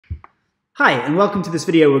Hi, and welcome to this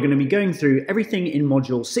video. We're going to be going through everything in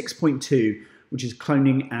module 6.2, which is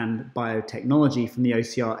cloning and biotechnology from the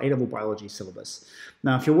OCR A-level biology syllabus.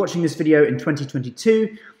 Now, if you're watching this video in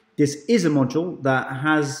 2022, this is a module that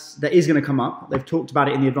is going to come up. They've talked about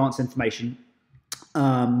it in the advanced information.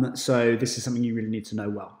 So this is something you really need to know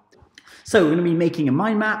well. So we're going to be making a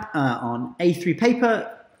mind map on A3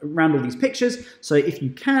 paper around all these pictures. So if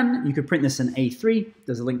you can, you could print this in A3.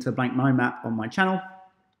 There's a link to the blank mind map on my channel.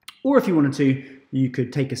 Or if you wanted to, you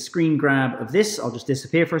could take a screen grab of this. I'll just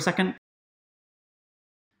disappear for a second.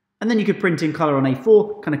 And then you could print in color on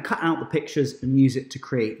A4, kind of cut out the pictures and use it to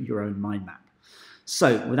create your own mind map.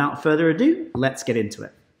 So without further ado, let's get into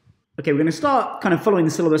it. Okay, we're going to start kind of following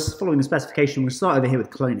the syllabus, following the specification. We're going to start over here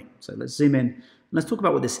with cloning. So let's zoom in and let's talk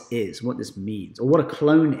about what this is, what this means, or what a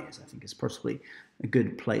clone is. I think is possibly a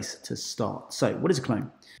good place to start. So what is a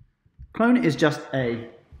clone? Clone is just a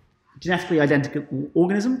genetically identical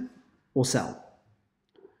organism or cell.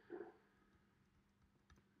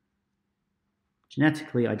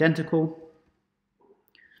 Genetically identical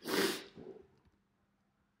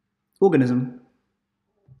organism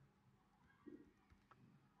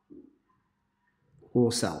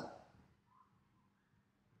or cell.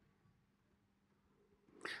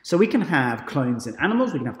 So we can have clones in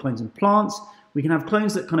animals, we can have clones in plants, we can have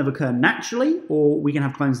clones that kind of occur naturally, or we can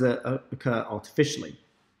have clones that occur artificially.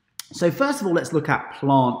 So first of all, let's look at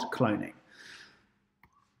plant cloning.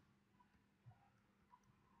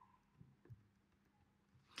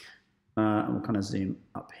 And we'll kind of zoom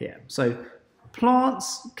up here. So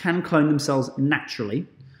plants can clone themselves naturally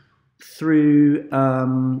through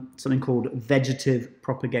something called vegetative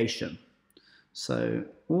propagation. So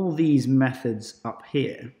all these methods up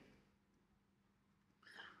here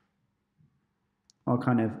are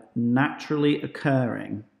kind of naturally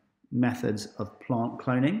occurring methods of plant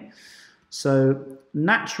cloning. So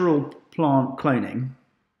natural plant cloning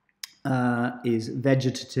is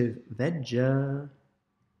vegetative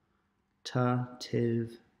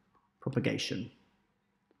propagation.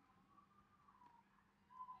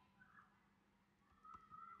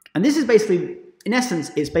 And this is basically, in essence,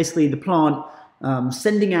 it's basically the plant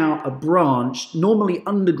sending out a branch, normally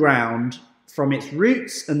underground, from its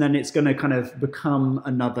roots, and then it's going to kind of become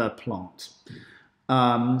another plant.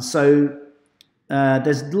 There's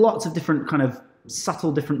lots of different kind of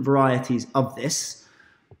subtle different varieties of this,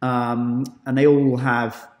 and they all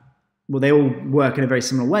have, well, they all work in a very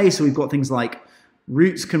similar way. So we've got things like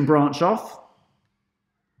roots can branch off.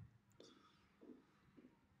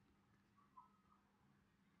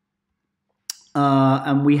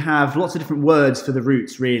 And we have lots of different words for the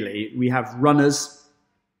roots, really. We have runners,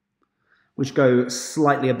 which go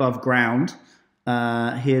slightly above ground.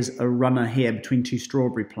 Here's a runner here between two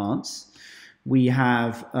strawberry plants. We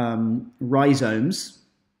have rhizomes.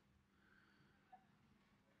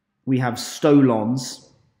 We have stolons.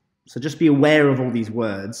 So just be aware of all these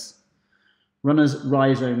words. Runners,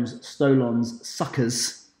 rhizomes, stolons,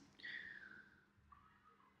 suckers.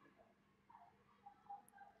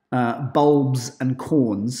 Bulbs and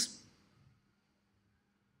corns.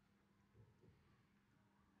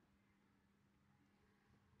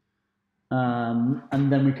 And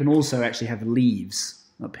then we can also actually have leaves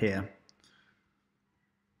up here.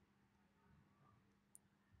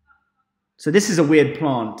 So this is a weird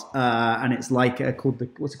plant, and it's like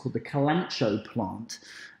what's it called? The calancho plant.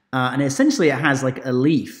 And essentially it has like a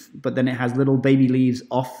leaf, but then it has little baby leaves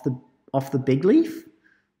off the big leaf,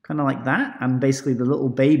 kind of like that. And basically the little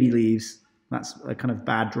baby leaves, that's a kind of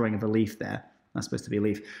bad drawing of a leaf there. That's supposed to be a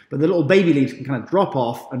leaf. But the little baby leaves can kind of drop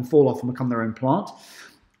off and fall off and become their own plant.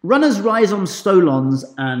 Runners, rhizomes, stolons,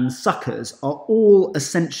 and suckers are all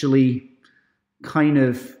essentially kind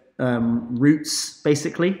of roots,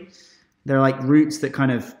 basically. They're like roots that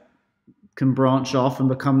kind of can branch off and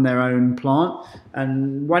become their own plant.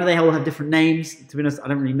 And why do they all have different names? To be honest, I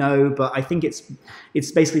don't really know, but I think it's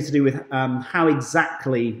basically to do with how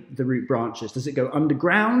exactly the root branches. Does it go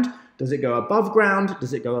underground? Does it go above ground?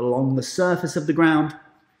 Does it go along the surface of the ground?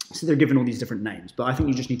 So they're given all these different names, but I think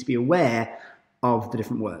you just need to be aware of the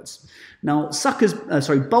different words. Now,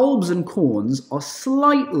 bulbs and corns are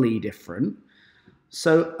slightly different.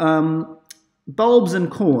 So bulbs and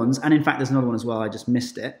corns, and in fact there's another one as well, I just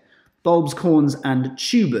missed it. Bulbs, corns, and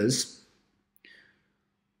tubers.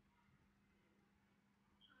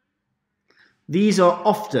 These are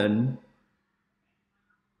often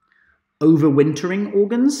overwintering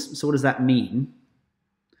organs. So what does that mean?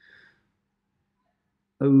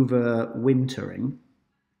 Overwintering.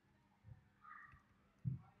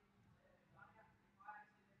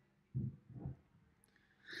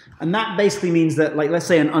 And that basically means that, like, let's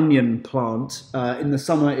say an onion plant, in the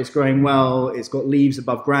summer it's growing well, it's got leaves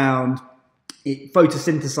above ground, it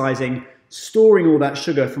photosynthesizing, storing all that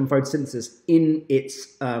sugar from photosynthesis in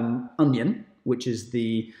its onion, which is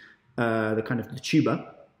the kind of the tuber.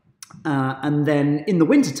 And then in the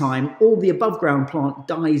wintertime, all the above ground plant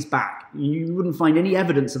dies back. You wouldn't find any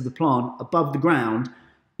evidence of the plant above the ground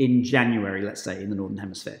in January, let's say, in the Northern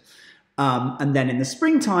Hemisphere. And then in the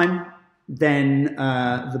springtime, then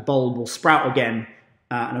the bulb will sprout again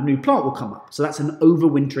and a new plant will come up. So that's an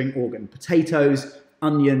overwintering organ. Potatoes,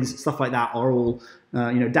 onions, stuff like that are all,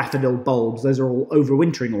 daffodil bulbs. Those are all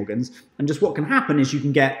overwintering organs. And just what can happen is you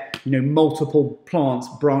can get, multiple plants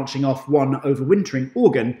branching off one overwintering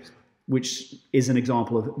organ, which is an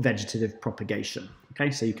example of vegetative propagation. Okay,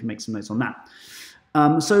 so you can make some notes on that.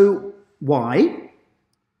 So why?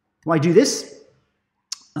 Why do this?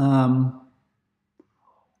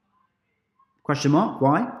 Question mark,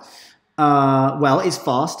 why? Well, it's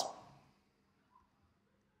fast.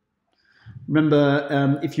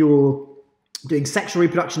 Remember, if you're doing sexual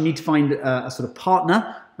reproduction, you need to find a sort of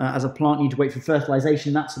partner. As a plant, you need to wait for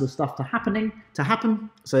fertilization, that sort of stuff to happen.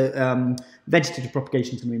 So vegetative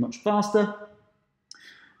propagation is going to be much faster.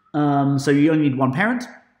 So you only need one parent.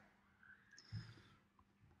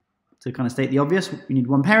 To kind of state the obvious, you need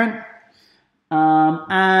one parent.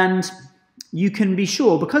 And you can be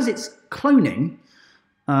sure, because it's cloning,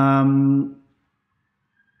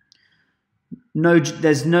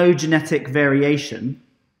 there's no genetic variation.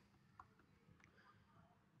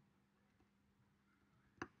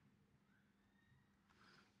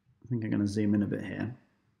 I think I'm going to zoom in a bit here.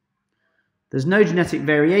 There's no genetic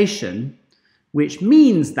variation, which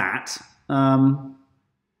means that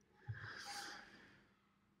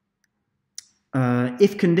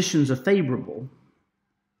if conditions are favorable,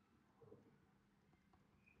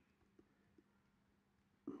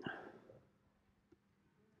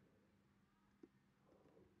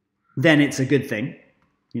 then it's a good thing,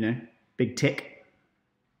 big tick,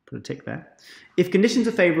 put a tick there. If conditions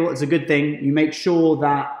are favorable, it's a good thing. You make sure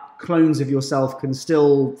that clones of yourself can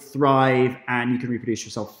still thrive and you can reproduce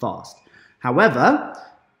yourself fast. However,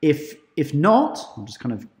 if not, I'll just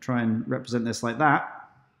kind of try and represent this like that.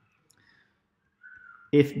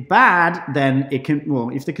 If bad, then it can, well,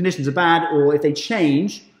 if the conditions are bad or if they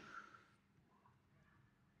change,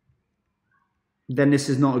 then this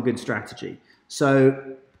is not a good strategy.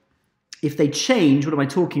 So if they change, what am I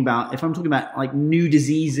talking about? If I'm talking about like new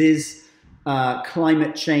diseases,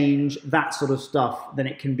 climate change, that sort of stuff, then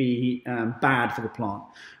it can be bad for the plant.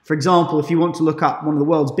 For example, if you want to look up, one of the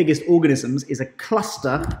world's biggest organisms is a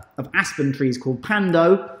cluster of aspen trees called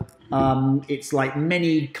Pando. It's like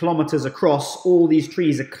many kilometers across. All these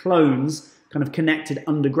trees are clones kind of connected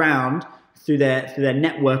underground through their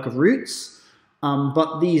network of roots.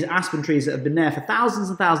 But these aspen trees that have been there for thousands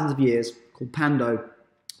and thousands of years, called Pando,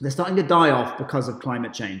 they're starting to die off because of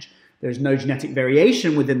climate change. There's no genetic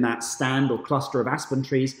variation within that stand or cluster of aspen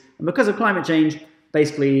trees. And because of climate change,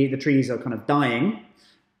 basically the trees are kind of dying.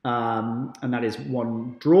 And that is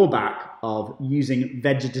one drawback of using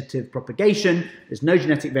vegetative propagation. There's no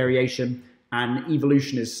genetic variation and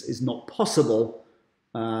evolution is not possible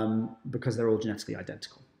because they're all genetically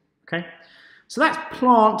identical. Okay? So that's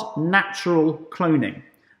plant natural cloning.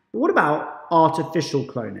 But what about artificial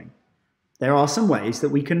cloning? There are some ways that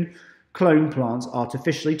we can clone plants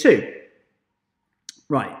artificially too.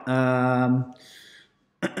 Right,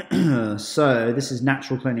 so this is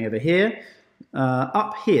natural cloning over here.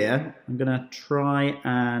 Up here, I'm going to try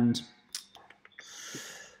and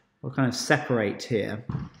I'll kind of separate here.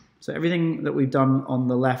 So everything that we've done on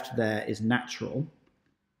the left there is natural.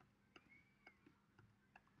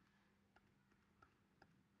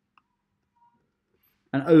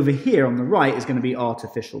 And over here on the right is going to be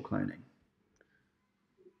artificial cloning.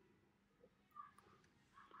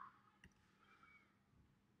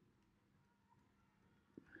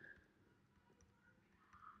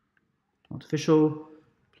 Artificial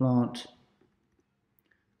plant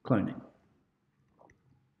cloning.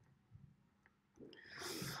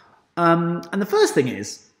 And the first thing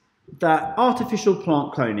is that artificial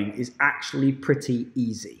plant cloning is actually pretty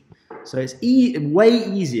easy. So it's way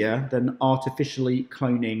easier than artificially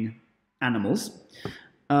cloning animals.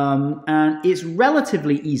 And it's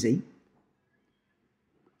relatively easy.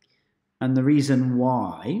 And the reason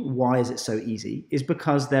why is it so easy, is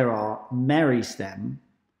because there are meristem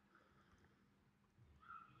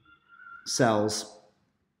cells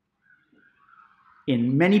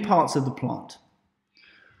in many parts of the plant.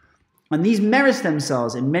 And these meristem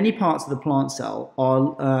cells in many parts of the plant cell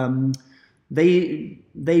are, they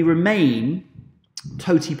remain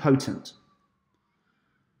totipotent.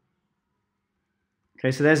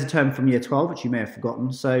 Okay, so there's a term from year 12, which you may have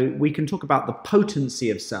forgotten. So we can talk about the potency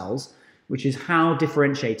of cells, which is how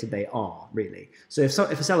differentiated they are, really. So if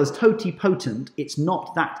a cell is totipotent, it's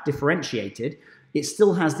not that differentiated. It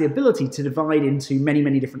still has the ability to divide into many,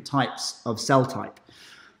 many different types of cell type.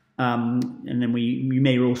 And then you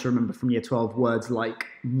may also remember from year 12 words like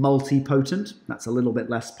multipotent, that's a little bit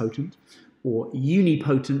less potent, or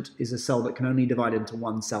unipotent is a cell that can only divide into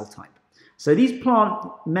one cell type. So these plant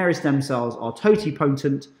meristem cells are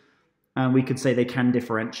totipotent, and we could say they can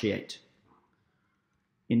differentiate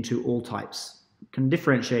into all types, can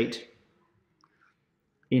differentiate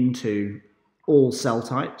into all cell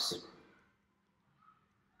types.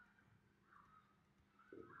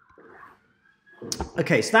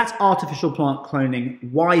 Okay, so that's artificial plant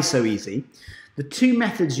cloning. Why so easy? The two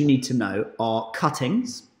methods you need to know are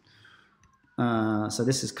cuttings. So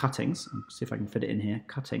this is cuttings. Let's see if I can fit it in here.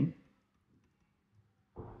 Cutting.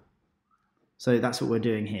 So that's what we're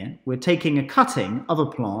doing here. We're taking a cutting of a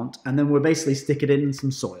plant and then we're basically sticking it in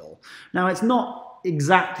some soil. Now it's not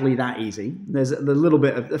exactly that easy. There's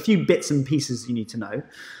a few bits and pieces you need to know.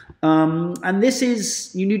 And this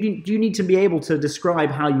is, you need to be able to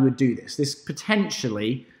describe how you would do this. This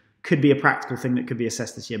potentially could be a practical thing that could be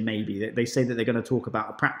assessed this year, maybe. They say that they're going to talk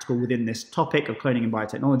about a practical within this topic of cloning and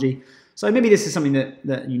biotechnology. So maybe this is something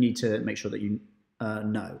that you need to make sure that you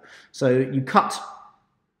know. So you cut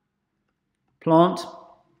plant,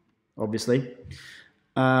 obviously.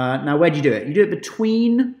 Now, where do you do it? You do it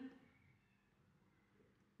between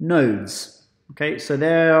nodes. Okay, so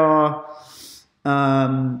there are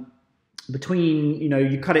between,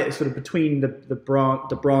 you cut it sort of between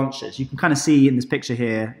the branches. You can kind of see in this picture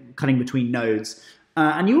here, cutting between nodes.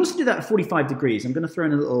 And you also do that at 45 degrees. I'm going to throw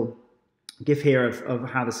in a little GIF here of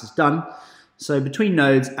how this is done. So between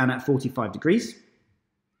nodes and at 45 degrees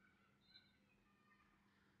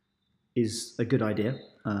is a good idea.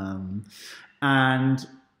 And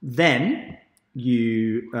then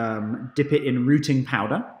you dip it in rooting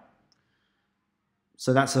powder.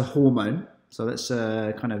 So that's a hormone. So let's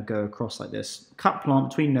kind of go across like this. Cut plant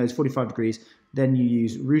between nodes, 45 degrees. Then you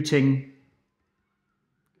use rooting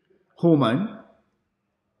hormone.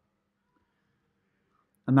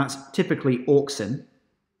 And that's typically auxin.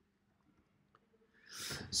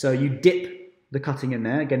 So you dip the cutting in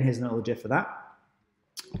there. Again, here's another GIF for that.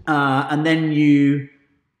 And then you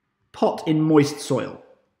pot in moist soil.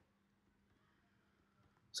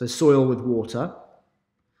 So soil with water.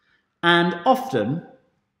 And often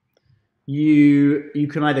you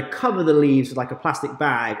can either cover the leaves with like a plastic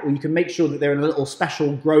bag, or you can make sure that they're in a little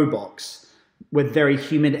special grow box with very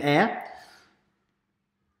humid air.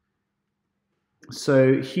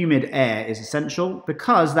 So humid air is essential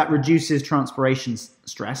because that reduces transpiration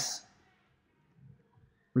stress,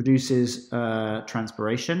 reduces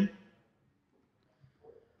transpiration.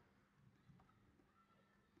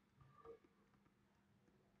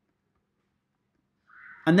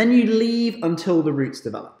 And then you leave until the roots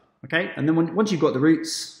develop, okay? And then once you've got the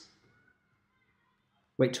roots,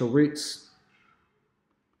 wait till roots.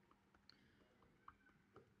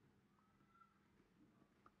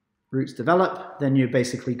 Roots develop, then you're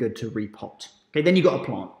basically good to repot. Okay, then you've got a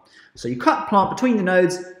plant. So you cut plant between the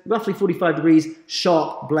nodes, roughly 45 degrees,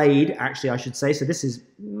 sharp blade, actually I should say. So this is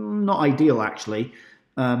not ideal actually.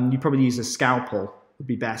 You probably use a scalpel, would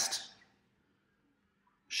be best.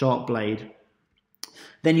 Sharp blade.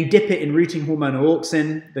 Then you dip it in rooting hormone or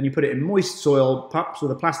auxin, then you put it in moist soil, perhaps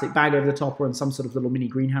with a plastic bag over the top or in some sort of little mini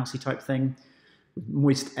greenhousey type thing, with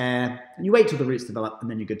moist air, and you wait till the roots develop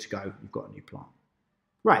and then you're good to go. You've got a new plant.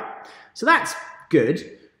 Right, so that's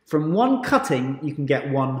good. From one cutting, you can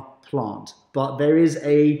get one plant, but there is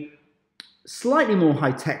a slightly more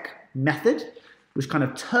high-tech method which kind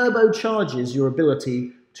of turbocharges your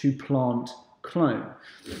ability to plant clone.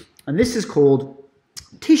 And this is called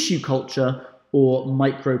tissue culture or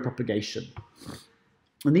micropropagation.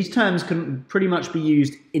 And these terms can pretty much be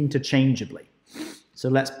used interchangeably. So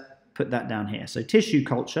let's put that down here. So tissue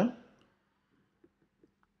culture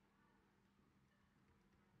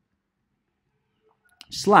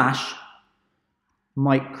 /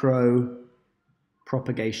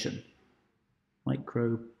 micropropagation.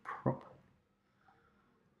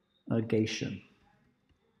 Micropropagation.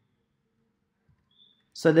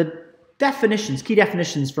 So the definitions, key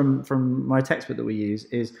definitions from my textbook that we use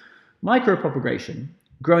is micropropagation,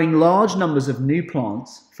 growing large numbers of new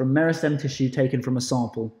plants from meristem tissue taken from a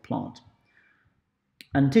sample plant.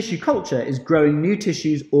 And tissue culture is growing new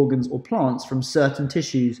tissues, organs, or plants from certain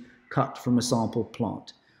tissues cut from a sample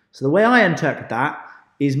plant. So the way I interpret that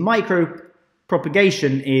is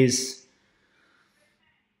micropropagation is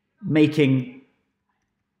making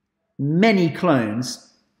many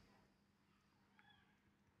clones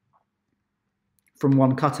from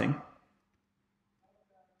one cutting,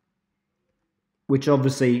 which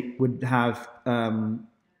obviously would have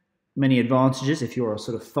many advantages if you're a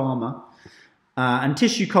sort of farmer. And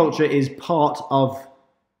tissue culture is part of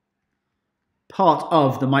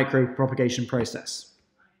the micropropagation process.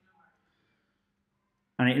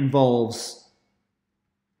 And it involves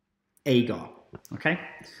agar, okay?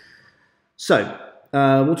 So,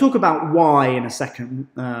 we'll talk about why in a second,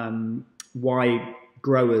 why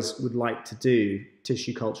growers would like to do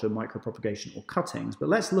tissue culture, micropropagation, or cuttings, but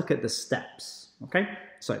let's look at the steps, okay?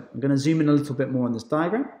 So, I'm going to zoom in a little bit more on this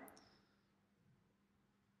diagram.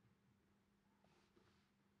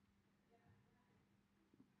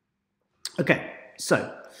 Okay,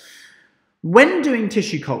 so when doing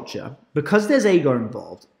tissue culture, because there's agar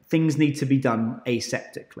involved, things need to be done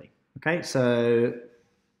aseptically. Okay, so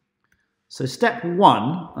step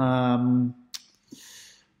one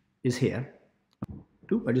is here.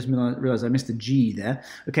 Ooh, I just realized I missed a G there.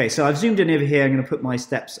 Okay, so I've zoomed in over here. I'm going to put my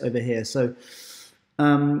steps over here. So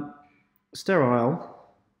sterile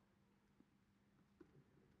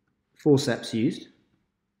forceps used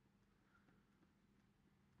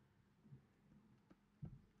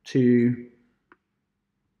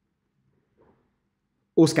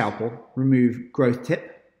or scalpel, remove growth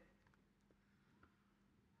tip.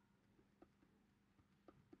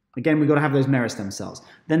 Again, we've got to have those meristem cells.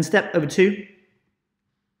 Then step over 2,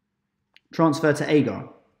 transfer to agar,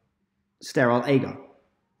 sterile agar.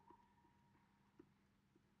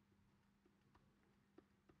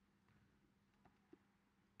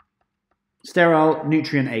 Sterile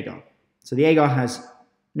nutrient agar. So the agar has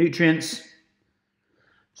nutrients,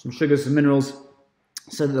 some sugars, some minerals,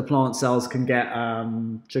 so that the plant cells can get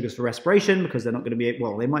sugars for respiration, because they're not going to be,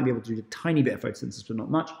 well, they might be able to do a tiny bit of photosynthesis, but not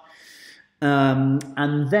much.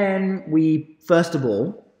 And then we, first of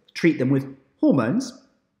all, treat them with hormones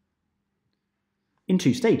in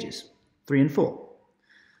 2 stages, 3 and 4.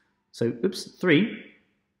 So, 3,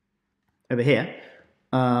 over here,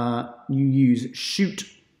 you use shoot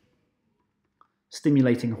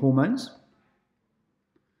stimulating hormones.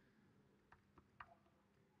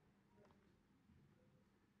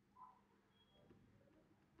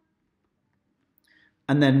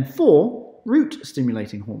 And then 4, root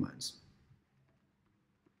stimulating hormones.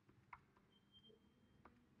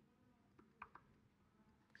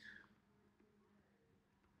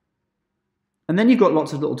 And then you've got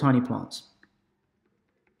lots of little tiny plants.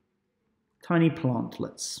 Tiny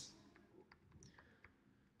plantlets.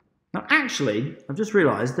 Now actually, I've just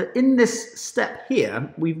realized that in this step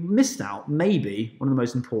here, we've missed out maybe one of the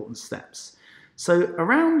most important steps. So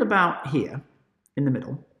around about here, in the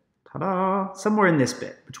middle, ta-da, somewhere in this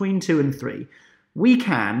bit, between 2 and 3, we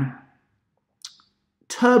can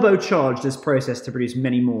turbocharge this process to produce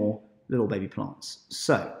many more little baby plants.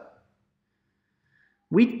 So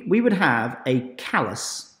we would have a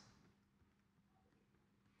callus,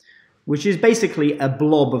 which is basically a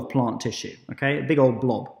blob of plant tissue, okay? A big old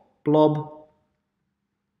blob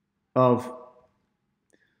of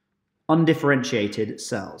undifferentiated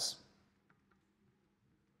cells.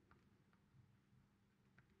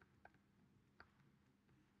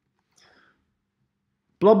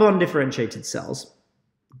 Blob of undifferentiated cells,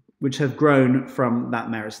 which have grown from that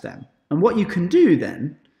meristem. And what you can do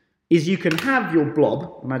then is you can have your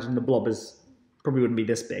blob, imagine the blob is, probably wouldn't be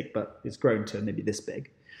this big, but it's grown to maybe this big.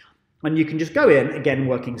 And you can just go in, again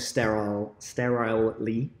working sterilely,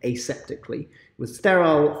 aseptically, with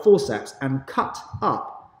sterile forceps and cut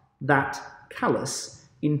up that callus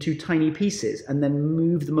into tiny pieces and then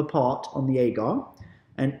move them apart on the agar.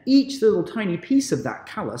 And each little tiny piece of that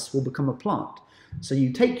callus will become a plant. So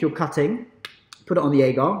you take your cutting, put it on the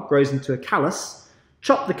agar, grows into a callus,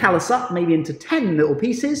 chop the callus up maybe into 10 little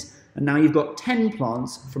pieces, and now you've got 10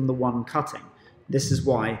 plants from the one cutting. This is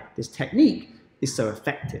why this technique is so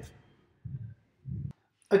effective.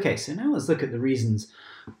 Okay, so now let's look at the reasons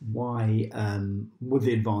why, what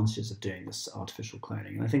the advantages of doing this artificial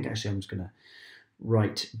cloning. And I think actually I'm just going to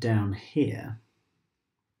write down here.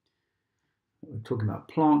 We're talking about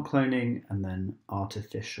plant cloning and then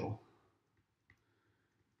artificial.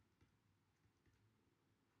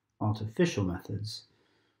 Artificial methods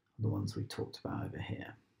are the ones we talked about over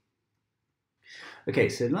here. Okay,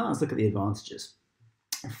 so now let's look at the advantages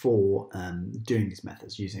for doing these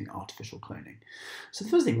methods using artificial cloning. So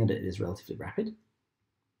the first thing, that it is relatively rapid.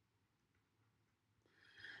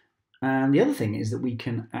 And the other thing is that we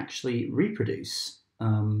can actually reproduce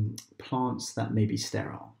plants that may be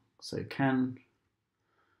sterile. So can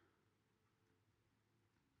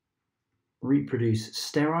reproduce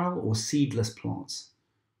sterile or seedless plants.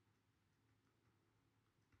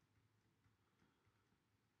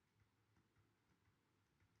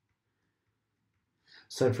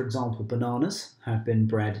 So, for example, bananas have been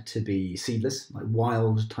bred to be seedless, like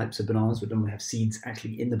wild types of bananas would normally have seeds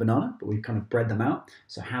actually in the banana, but we've kind of bred them out.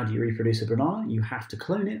 So how do you reproduce a banana? You have to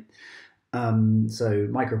clone it. So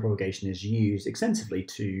micropropagation is used extensively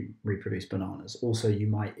to reproduce bananas. Also, you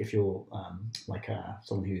might, if you're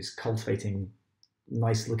someone who's cultivating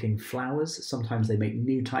nice-looking flowers, sometimes they make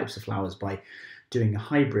new types of flowers by doing a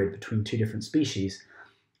hybrid between two different species,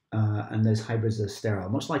 and those hybrids are sterile,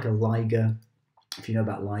 much like a liger. If you know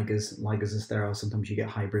about ligers, ligers are sterile. Sometimes you get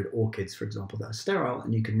hybrid orchids, for example, that are sterile,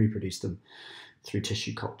 and you can reproduce them through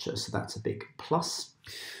tissue culture. So that's a big plus.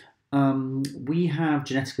 We have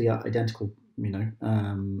genetically identical,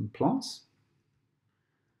 plants,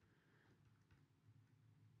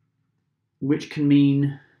 which can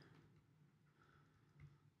mean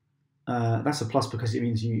that's a plus because it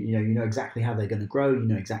means you know exactly how they're going to grow. You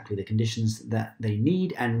know exactly the conditions that they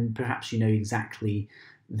need, and perhaps you know exactly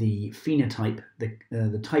the phenotype,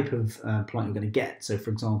 the type of plant you're going to get. So,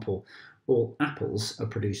 for example, all apples are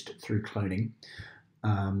produced through cloning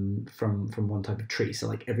from one type of tree. So,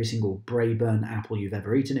 like every single Braeburn apple you've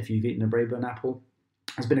ever eaten, if you've eaten a Braeburn apple,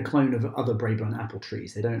 has been a clone of other Braeburn apple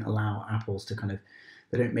trees. They don't allow apples to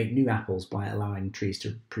they don't make new apples by allowing trees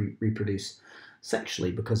to reproduce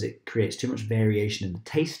sexually because it creates too much variation in the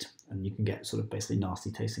taste, and you can get sort of basically nasty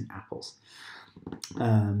tasting apples.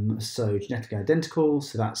 So genetically identical,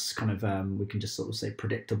 so that's kind of we can just sort of say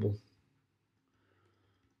predictable.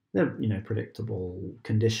 They're predictable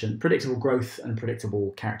condition, predictable growth, and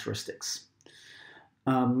predictable characteristics.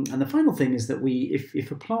 And the final thing is that if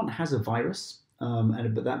a plant has a virus,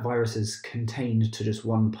 but that virus is contained to just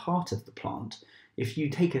one part of the plant, if you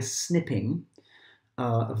take a snipping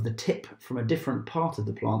of the tip from a different part of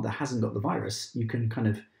the plant that hasn't got the virus, you can kind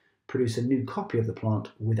of produce a new copy of the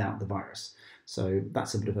plant without the virus. So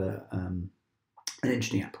that's a bit of an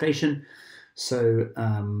interesting application. So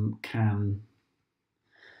can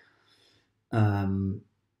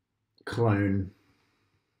clone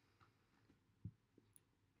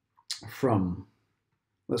from,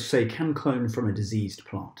 let's say, can clone from a diseased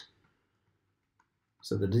plant.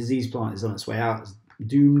 So the diseased plant is on its way out, it's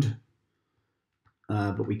doomed,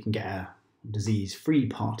 but we can get a disease-free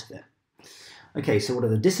part of it. Okay, so what are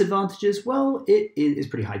the disadvantages? Well, it is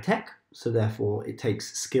pretty high tech, so therefore it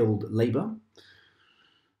takes skilled labor.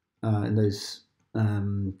 In those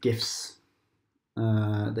GIFs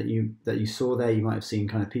that you saw there, you might have seen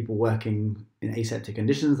kind of people working in aseptic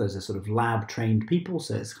conditions. Those are sort of lab-trained people,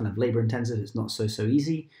 so it's kind of labor-intensive. It's not so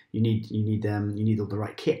easy. You need all the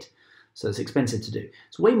right kit. So it's expensive to do.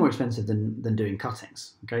 It's way more expensive than doing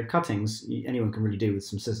cuttings. Okay, cuttings anyone can really do with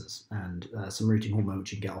some scissors and some rooting hormone,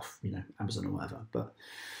 which you can get off Amazon or whatever. But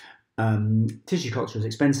tissue culture is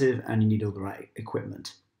expensive, and you need all the right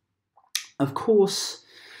equipment. Of course,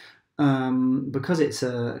 because it's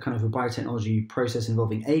a kind of a biotechnology process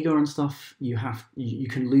involving agar and stuff, you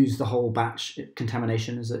can lose the whole batch.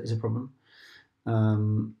 Contamination is a problem.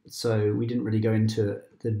 So we didn't really go into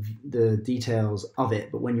the details of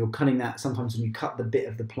it, but when you're cutting that, sometimes when you cut the bit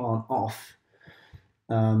of the plant off,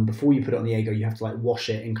 before you put it on the agar, you have to wash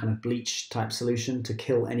it in kind of bleach type solution to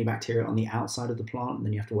kill any bacteria on the outside of the plant, and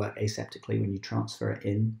then you have to work aseptically when you transfer it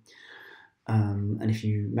in. And if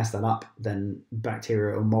you mess that up, then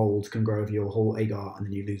bacteria or mold can grow over your whole agar, and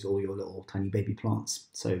then you lose all your little tiny baby plants.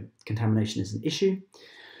 So contamination is an issue.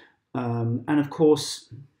 And of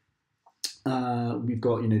course, we've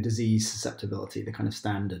got disease susceptibility, the kind of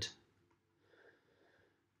standard.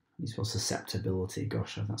 Susceptibility.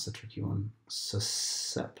 Gosh, that's a tricky one.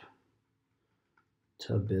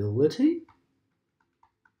 Susceptibility.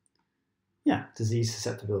 Yeah, disease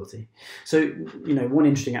susceptibility. So one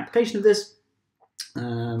interesting application of this,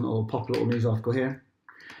 or pop a little news article here,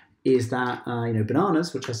 is that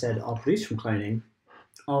bananas, which I said are produced from cloning,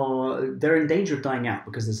 they're in danger of dying out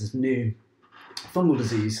because there's this new fungal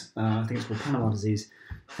disease, I think it's called Panama disease,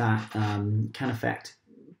 that can affect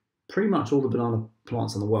pretty much all the banana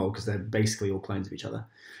plants in the world because they're basically all clones of each other.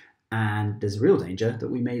 And there's a real danger that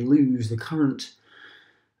we may lose the current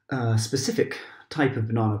specific type of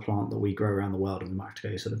banana plant that we grow around the world, and we might have to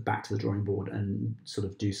go sort of back to the drawing board and sort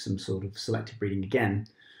of do some sort of selective breeding again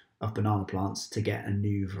of banana plants to get a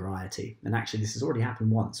new variety. And actually this has already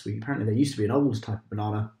happened once. Apparently there used to be an old type of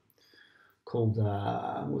banana called,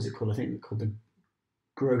 what was it called? I think called the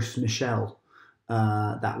Gros Michel,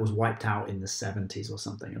 that was wiped out in the 70s or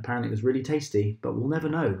something. Apparently it was really tasty, but we'll never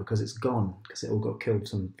know because it's gone, because it all got killed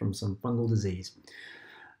from some fungal disease.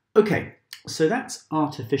 Okay, so that's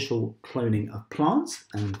artificial cloning of plants,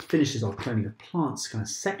 and finishes our cloning of plants kind of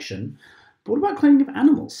section. But what about cloning of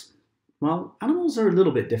animals? Well, animals are a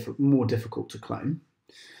little bit more difficult to clone.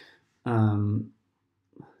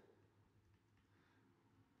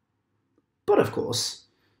 But of course,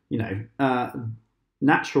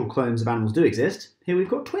 natural clones of animals do exist. Here we've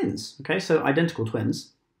got twins, okay, so identical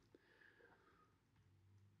twins.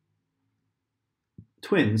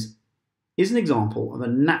 Twins is an example of a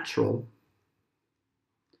natural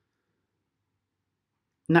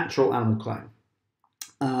animal clone.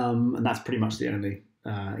 And that's pretty much the only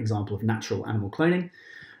example of natural animal cloning.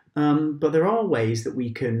 But there are ways that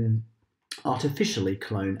we can artificially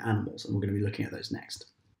clone animals, and we're going to be looking at those next.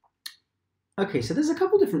 Okay, so there's a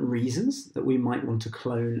couple different reasons that we might want to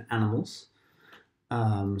clone animals.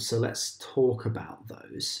 So let's talk about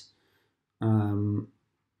those. And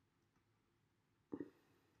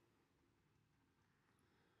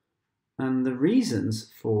the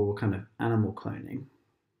reasons for kind of animal cloning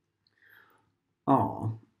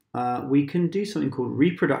are we can do something called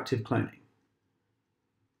reproductive cloning.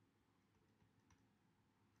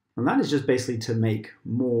 And that is just basically to make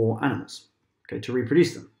more animals, okay, to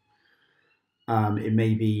reproduce them. It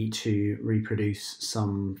may be to reproduce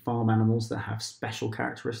some farm animals that have special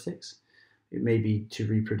characteristics. It may be to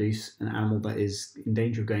reproduce an animal that is in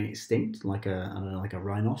danger of going extinct, like a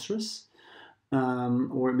rhinoceros.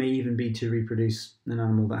 Or it may even be to reproduce an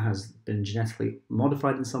animal that has been genetically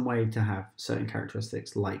modified in some way to have certain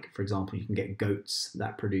characteristics, like, for example, you can get goats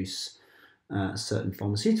that produce certain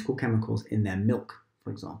pharmaceutical chemicals in their milk,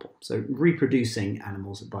 for example. So reproducing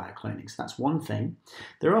animals via cloning. So that's one thing.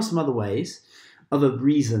 There are some other ways, other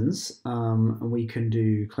reasons. We can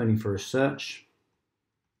do cloning for research.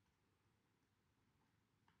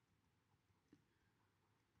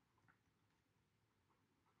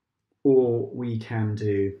 Or we can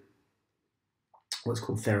do what's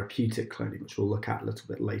called therapeutic cloning, which we'll look at a little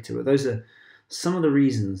bit later. But those are some of the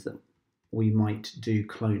reasons that we might do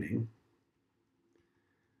cloning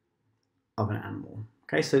of an animal.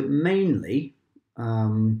 Okay, so mainly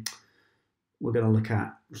we're going to look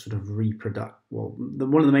at sort of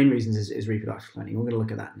one of the main reasons is reproductive cloning. We're going to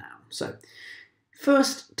look at that now. So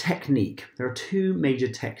first, technique. There are two major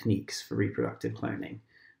techniques for reproductive cloning.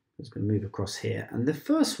 I'm just going to move across here. And the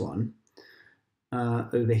first one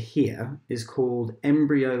over here is called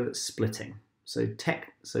embryo splitting. Let's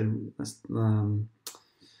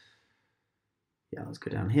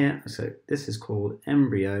go down here. So this is called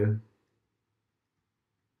embryo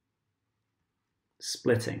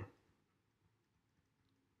splitting.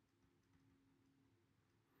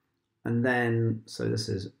 And then, so this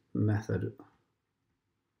is method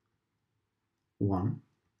 1.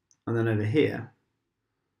 And then over here,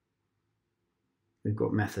 we've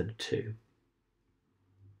got method 2.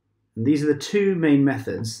 And these are the two main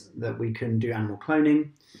methods that we can do animal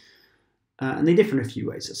cloning. And they differ in a few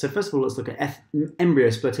ways. So first of all, let's look at embryo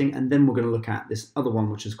splitting, and then we're going to look at this other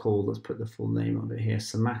one, which is called, let's put the full name of it here,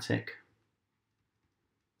 somatic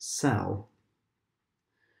cell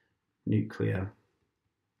nuclear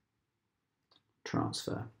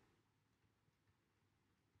transfer.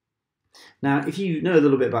 Now, if you know a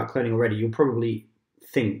little bit about cloning already, you'll probably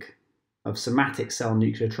think of somatic cell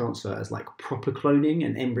nuclear transfer as like proper cloning,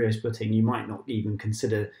 and embryo splitting you might not even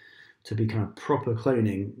consider to be kind of proper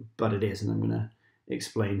cloning, but it is, and I'm going to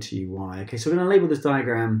explain to you why. Okay, so we're going to label this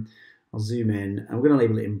diagram. I'll zoom in, and we're going to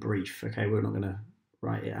label it in brief. Okay, we're not going to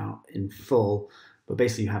write it out in full, but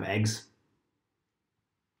basically you have eggs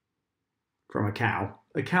from a cow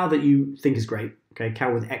that you think is great, okay, a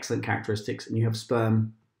cow with excellent characteristics, and you have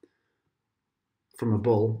sperm from a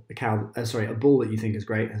bull, a bull that you think is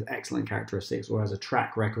great, has excellent characteristics, or has a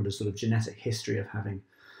track record of sort of genetic history of having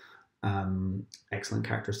excellent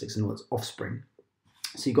characteristics in all its offspring.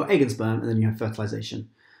 So you've got egg and sperm, and then you have fertilization.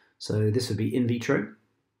 So this would be in vitro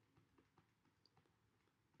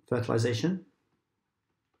fertilization.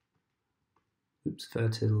 Oops,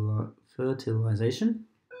 fertilization.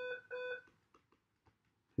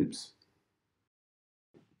 Oops.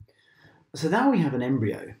 So now we have an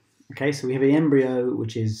embryo. Okay, so we have an embryo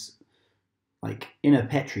which is like in a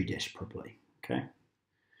petri dish, probably. Okay.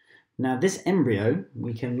 Now this embryo,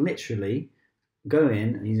 we can literally go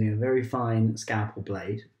in and using a very fine scalpel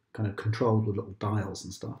blade, kind of controlled with little dials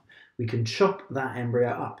and stuff, we can chop that embryo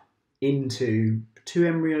up into 2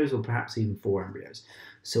 embryos or perhaps even 4 embryos.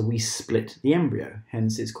 So we split the embryo,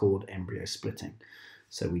 hence it's called embryo splitting.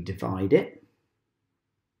 So we divide it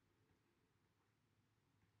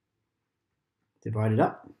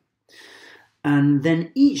up, and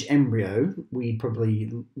then each embryo we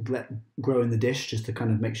probably let grow in the dish just to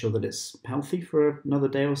kind of make sure that it's healthy for another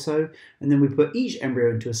day or so, and then we put each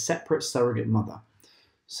embryo into a separate surrogate mother.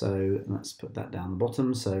 So let's put that down the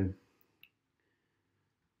bottom. So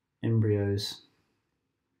embryos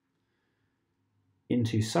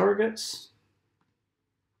into surrogates,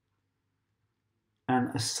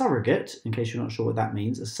 And a surrogate, in case you're not sure what that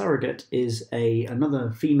means, a surrogate is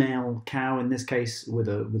another female cow, in this case with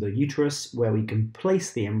a uterus, where we can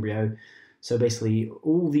place the embryo. So basically,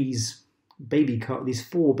 all these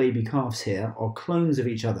four baby calves here are clones of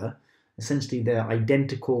each other. Essentially, they're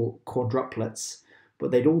identical quadruplets,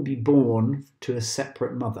 but they'd all be born to a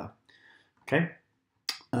separate mother. Okay,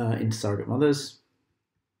 into surrogate mothers.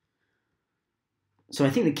 So I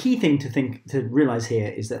think the key thing to realize here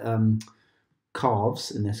is that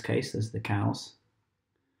calves, in this case, there's the cows,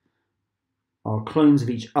 are clones of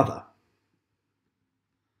each other,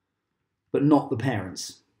 but not the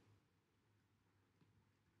parents.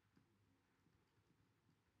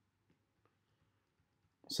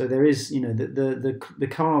 So there is, the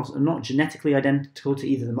calves are not genetically identical to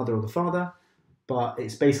either the mother or the father, but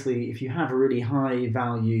it's basically, if you have a really high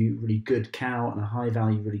value, really good cow and a high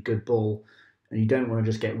value, really good bull, and you don't want to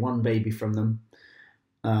just get one baby from them,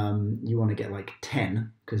 you want to get like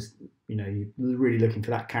 10, because you're really looking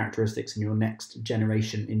for that characteristics in your next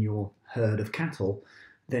generation in your herd of cattle.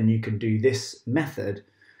 Then you can do this method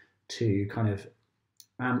to kind of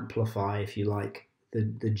amplify, if you like,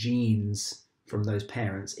 the genes from those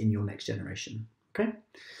parents in your next generation.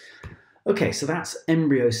 Okay, so that's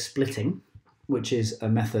embryo splitting, which is a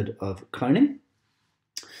method of cloning.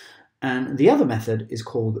 And the other method is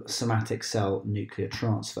called somatic cell nuclear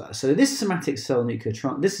transfer. So this somatic cell nuclear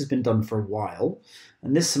transfer, this has been done for a while,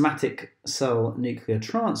 and this somatic cell nuclear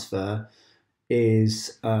transfer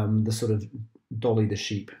is the sort of Dolly the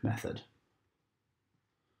sheep method.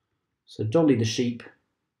 So Dolly the sheep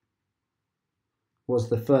was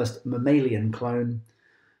the first mammalian clone.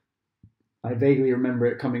 I vaguely remember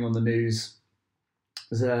it coming on the news.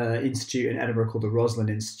 There's an institute in Edinburgh called the Roslin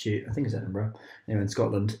Institute, I think it's Edinburgh, in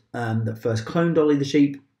Scotland, that first cloned Dolly the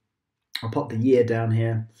sheep. I'll pop the year down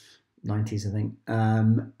here, 90s, I think.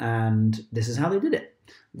 And this is how they did it.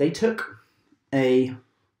 They took this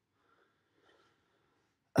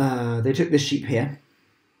sheep here.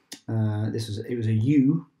 It was a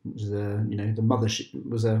ewe. It was the mother sheep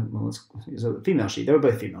was a female sheep. They were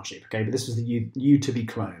both female sheep, okay, but this was the ewe to be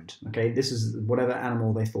cloned, okay. This is whatever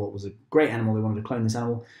animal they thought was a great animal. They wanted to clone this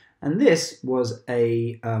animal, and this was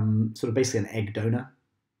a sort of basically an egg donor.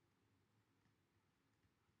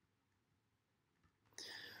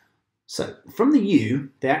 So from the ewe,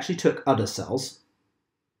 they actually took udder cells.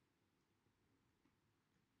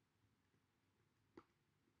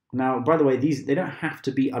 Now, by the way, they don't have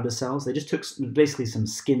to be udder cells. They just took basically some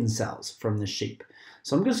skin cells from the sheep.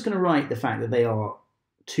 So I'm just going to write the fact that they are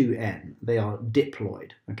 2N. They are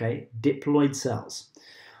diploid, okay? Diploid cells.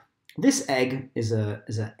 This egg is an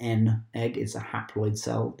N egg. It's a haploid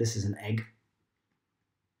cell. This is an egg,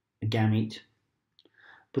 a gamete.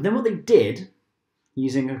 But then what they did,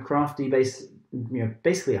 using a crafty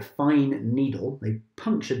basically a fine needle, they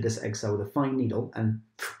punctured this egg cell with a fine needle and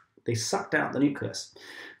they sucked out the nucleus.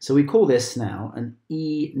 So we call this now an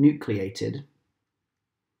enucleated,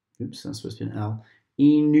 oops, that's supposed to be an L,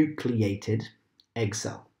 enucleated egg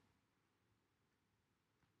cell.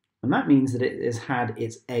 And that means that it has had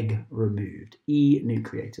its egg removed.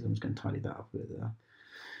 Enucleated, I'm just going to tidy that up a bit there.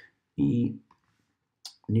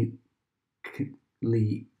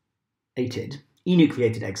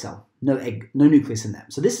 Enucleated egg cell. No nucleus in there.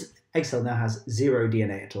 So this egg cell now has 0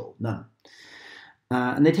 DNA at all, none.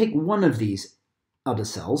 And they take one of these udder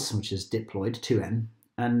cells, which is diploid, 2N,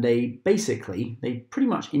 and they pretty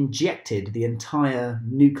much injected the entire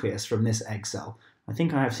nucleus from this egg cell. I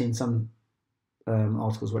think I have seen some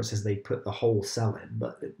articles where it says they put the whole cell in,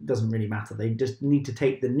 but it doesn't really matter. They just need to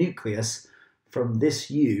take the nucleus from this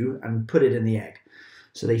ewe and put it in the egg.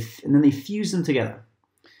 So and then they fuse them together.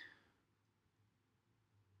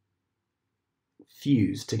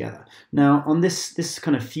 Fuse together. Now, on this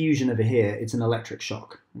kind of fusion over here, it's an electric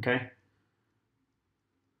shock, okay?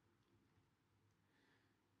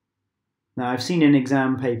 Now, I've seen in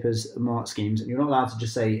exam papers, mark schemes, and you're not allowed to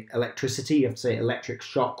just say electricity. You have to say electric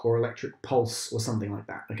shock or electric pulse or something like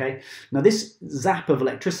that, okay? Now, this zap of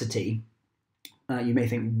electricity, you may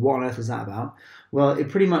think, what on earth is that about? Well, it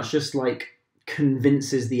pretty much just like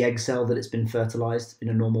convinces the egg cell that it's been fertilized in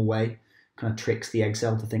a normal way, kind of tricks the egg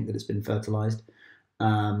cell to think that it's been fertilized.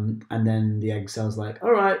 And then the egg cell's like,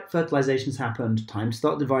 all right, fertilization's happened, time to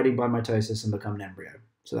start dividing by mitosis and become an embryo.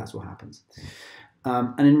 So that's what happens.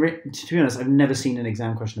 And to be honest, I've never seen an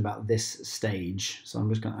exam question about this stage. So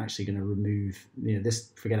I'm just actually going to remove, this,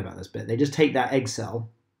 forget about this bit. They just take that egg cell,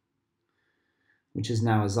 which is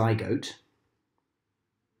now a zygote,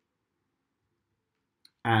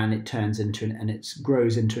 and it turns into it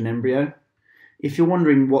grows into an embryo. if you're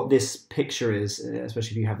wondering what this picture is,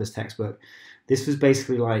 especially if you have this textbook, this was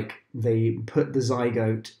basically like they put the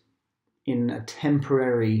zygote in a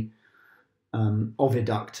temporary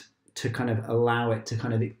oviduct to kind of allow it to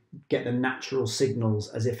kind of get the natural signals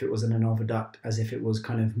as if it was in an oviduct, as if it was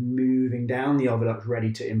kind of moving down the oviduct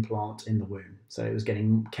ready to implant in the womb. So it was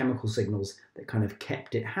getting chemical signals that kind of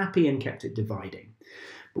kept it happy and kept it dividing.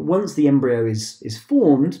 But once the embryo is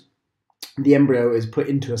formed, the embryo is put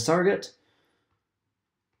into a surrogate.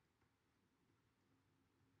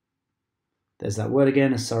 There's that word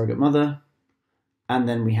again, a surrogate mother. And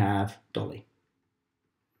then we have Dolly.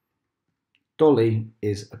 Dolly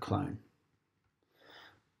is a clone.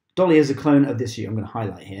 Dolly is a clone of this U. I'm going to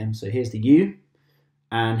highlight here. So here's the U,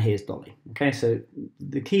 and here's Dolly. Okay, so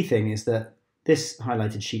the key thing is that this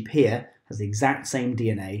highlighted sheep here has the exact same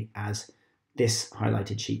DNA as this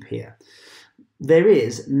highlighted sheep here. There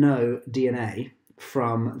is no DNA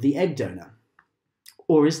from the egg donor,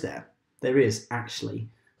 or is there? There is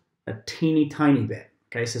actually a teeny tiny bit.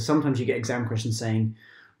 Okay, so sometimes you get exam questions saying,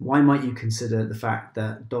 why might you consider the fact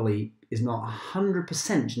that Dolly is not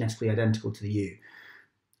 100% genetically identical to the U?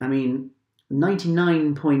 I mean,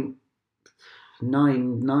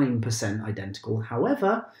 99.99% identical.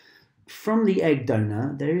 However, from the egg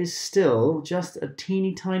donor, there is still just a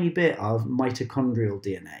teeny tiny bit of mitochondrial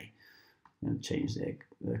DNA. I'm going to change the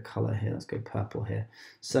color here. Let's go purple here.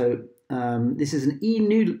 So this is an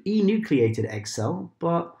enucleated egg cell,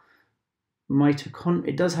 but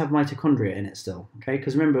it does have mitochondria in it still. Okay,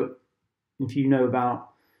 because remember, if you know about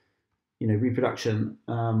reproduction,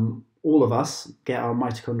 all of us get our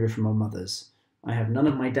mitochondria from our mothers. I have none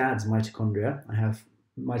of my dad's mitochondria. I have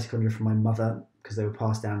mitochondria from my mother because they were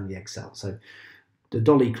passed down in the egg cell. So the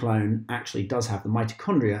Dolly clone actually does have the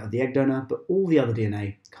mitochondria of the egg donor, but all the other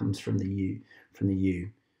DNA comes from the U.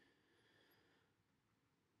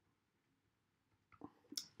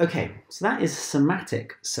 Okay, so that is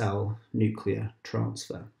somatic cell nuclear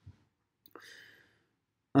transfer.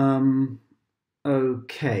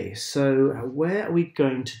 Okay, so where are we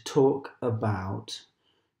going to talk about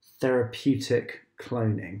therapeutic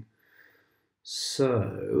cloning?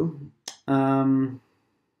 So I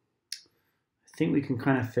think we can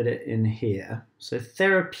kind of fit it in here. So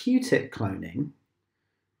therapeutic cloning,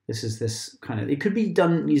 it could be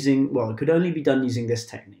done using, it could only be done using this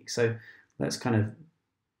technique. So let's kind of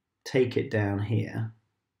take it down here.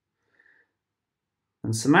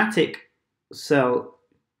 And somatic cell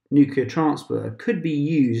nuclear transfer could be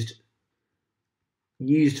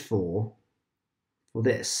used for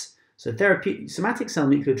this. So somatic cell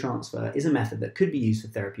nuclear transfer is a method that could be used for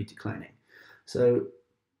therapeutic cloning. So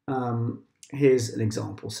here's an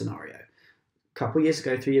example scenario. A couple years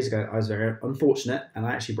ago, 3 years ago, I was very unfortunate and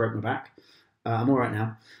I actually broke my back. I'm all right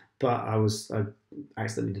now, but I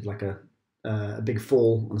accidentally did like a big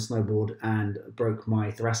fall on a snowboard and broke my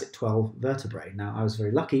thoracic 12 vertebrae. Now, I was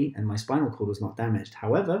very lucky and my spinal cord was not damaged.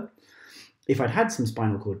 However, if I'd had some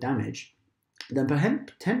spinal cord damage, then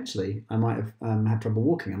potentially I might have had trouble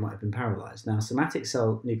walking. I might have been paralyzed. Now, somatic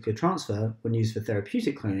cell nuclear transfer, when used for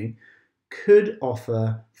therapeutic cloning, could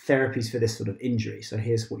offer therapies for this sort of injury. So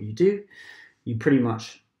here's what you do. You pretty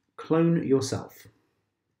much clone yourself.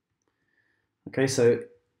 Okay, so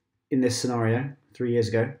in this scenario, 3 years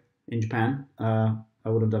ago, in Japan, I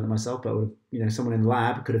would have done it myself, but someone in the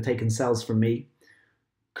lab could have taken cells from me,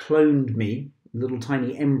 cloned me, little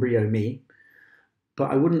tiny embryo me, but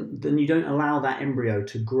then you don't allow that embryo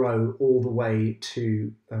to grow all the way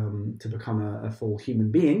to become a full human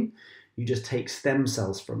being. You just take stem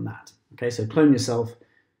cells from that. Okay, so clone yourself,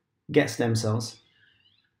 get stem cells,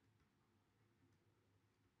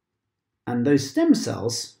 and those stem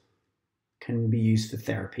cells can be used for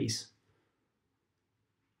therapies.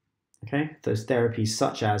 Okay, those therapies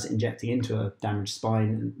such as injecting into a damaged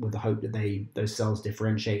spine with the hope that those cells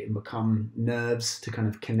differentiate and become nerves to kind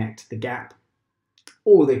of connect the gap,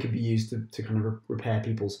 or they could be used to kind of repair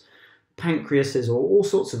people's pancreases or all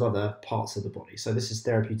sorts of other parts of the body. So this is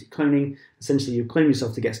therapeutic cloning. Essentially, you clone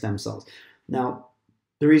yourself to get stem cells. Now,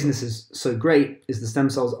 the reason this is so great is the stem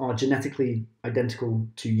cells are genetically identical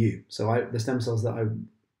to you. So the stem cells that I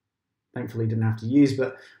thankfully didn't have to use,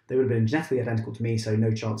 but they would have been genetically identical to me, so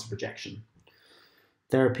no chance of rejection.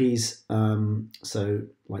 Therapies,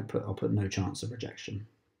 I'll put no chance of rejection.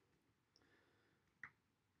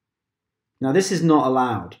 Now this is not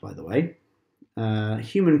allowed, by the way.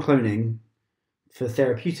 Human cloning for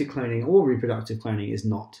therapeutic cloning or reproductive cloning is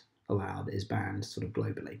not allowed, is banned sort of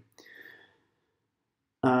globally.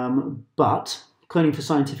 But cloning for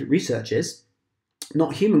scientific research is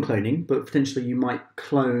not human cloning, but potentially you might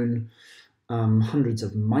clone hundreds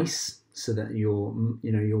of mice so that your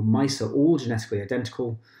mice are all genetically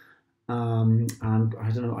identical. And I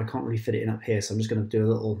don't know, I can't really fit it in up here, so I'm just going to do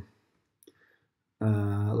a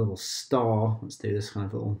little star. Let's do this kind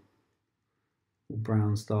of little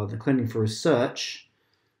brown star. The cloning for research,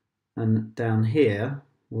 and down here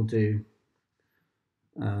we'll do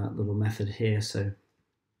a little method here. So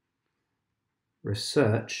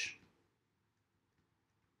research.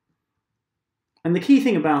 And the key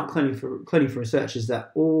thing about cloning for research is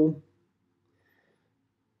that all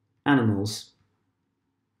animals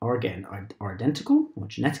are identical or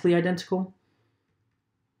genetically identical.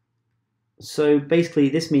 So basically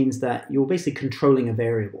this means that you're basically controlling a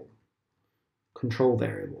variable, control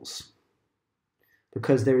variables,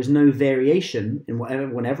 because there is no variation in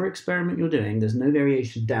whatever experiment you're doing. There's no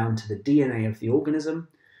variation down to the DNA of the organism,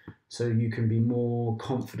 so you can be more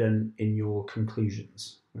confident in your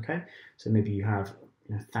conclusions. Okay, so maybe you have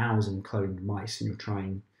 1,000 cloned mice and you're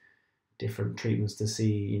trying different treatments to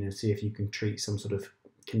see if you can treat some sort of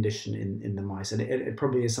condition in the mice, and it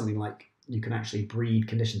probably is something like you can actually breed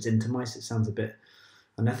conditions into mice. It sounds a bit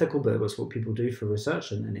unethical, but that's what people do for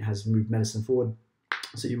research, and it has moved medicine forward.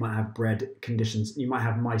 So you might have bred conditions, you might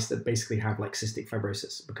have mice that basically have like cystic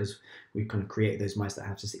fibrosis, because we kind of create those mice that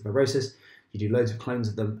have cystic fibrosis. You do loads of clones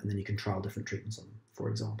of them, and then you can trial different treatments on them, for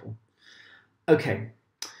example. Okay,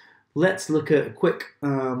 let's look at quick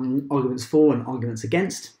arguments for and arguments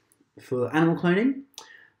against for animal cloning,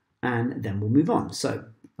 and then we'll move on. So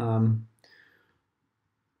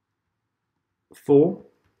for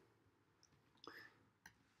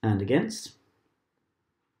and against.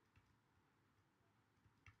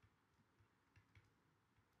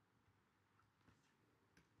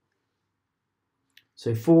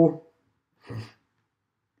 So for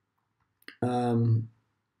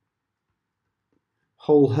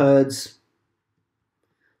whole herds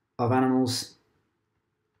of animals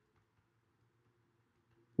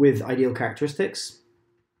with ideal characteristics.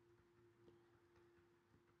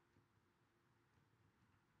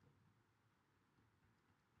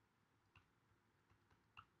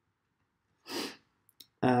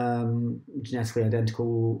 Genetically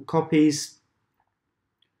identical copies.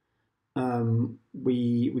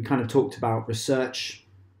 We kind of talked about research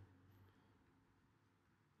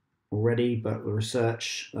already, but the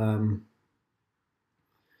research and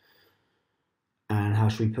how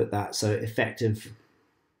should we put that? So effective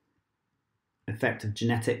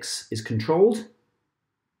genetics is controlled.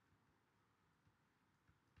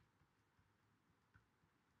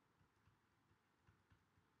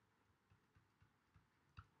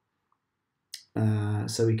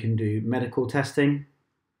 So we can do medical testing.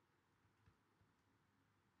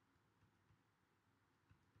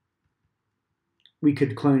 We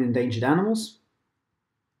could clone endangered animals.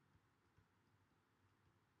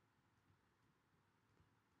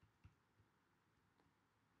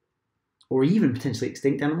 Or even potentially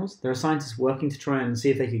extinct animals. There are scientists working to try and see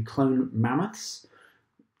if they could clone mammoths.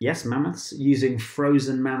 Yes, mammoths, using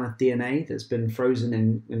frozen mammoth DNA that's been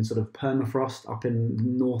frozen in sort of permafrost up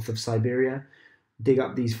in north of Siberia. Dig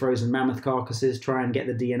up these frozen mammoth carcasses, try and get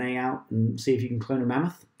the DNA out and see if you can clone a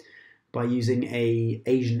mammoth by using an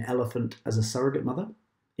Asian elephant as a surrogate mother.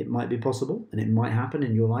 It might be possible, and it might happen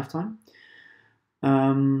in your lifetime.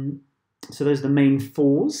 So those are the main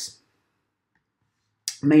fours.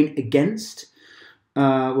 Main against,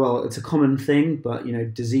 well, it's a common thing, but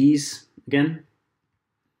disease again,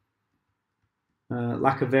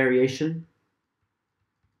 lack of variation,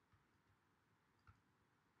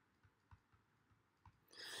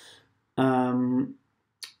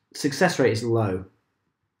 success rate is low.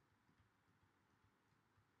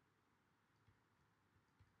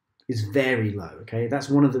 Is very low. Okay, that's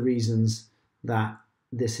one of the reasons that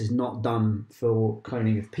this is not done for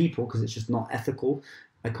cloning of people, because it's just not ethical.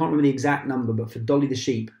 I can't remember the exact number, but for Dolly the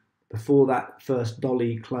sheep, before that first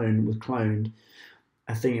Dolly clone was cloned,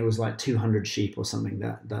 I think it was like 200 sheep or something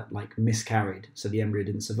that like miscarried. So the embryo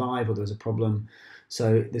didn't survive, or there was a problem.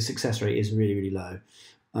 So the success rate is really, really low.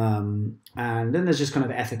 And then there's just kind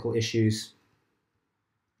of ethical issues.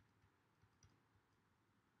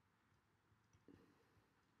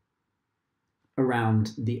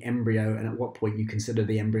 Around the embryo and at what point you consider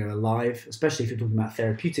the embryo alive, especially if you're talking about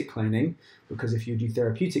therapeutic cloning, because if you do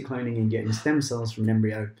therapeutic cloning and getting stem cells from an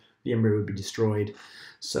embryo, the embryo would be destroyed.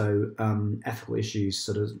 So ethical issues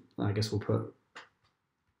sort of, I guess we'll put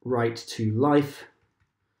right to life,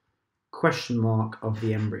 question mark of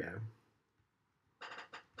the embryo.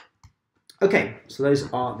 Okay, so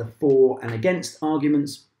those are the for and against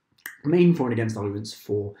arguments, main for and against arguments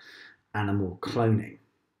for animal cloning.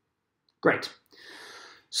 Great.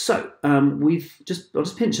 So I'll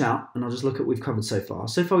just pinch out and I'll just look at what we've covered so far.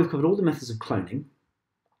 So far we've covered all the methods of cloning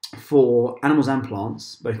for animals and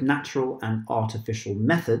plants, both natural and artificial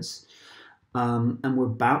methods. And we're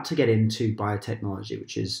about to get into biotechnology,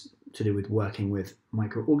 which is to do with working with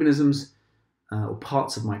microorganisms or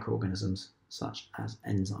parts of microorganisms, such as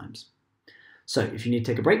enzymes. So if you need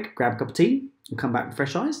to take a break, grab a cup of tea and come back with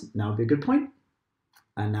fresh eyes. Now would be a good point.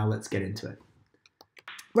 And now let's get into it.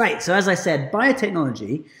 Right, so as I said,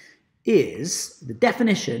 biotechnology is, the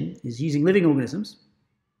definition is using living organisms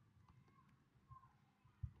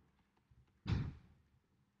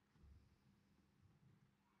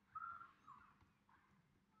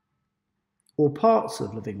or parts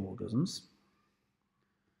of living organisms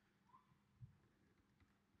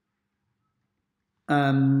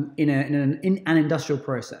in an industrial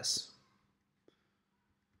process.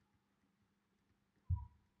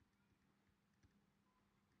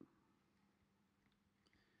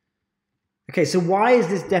 Okay, so why is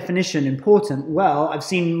this definition important? Well, I've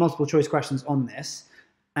seen multiple choice questions on this,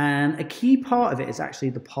 and a key part of it is actually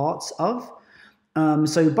the parts of.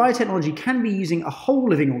 So biotechnology can be using a whole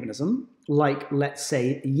living organism, like let's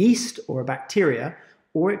say yeast or a bacteria,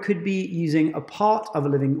 or it could be using a part of a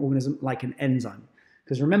living organism like an enzyme.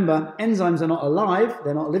 Because remember, enzymes are not alive,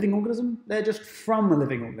 they're not a living organism, they're just from a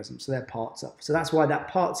living organism, so they're parts of. So that's why that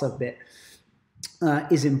parts of bit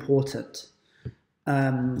is important.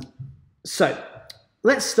 So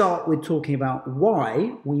let's start with talking about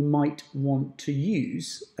why we might want to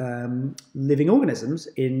use living organisms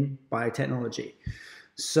in biotechnology.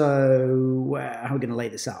 So how are we going to lay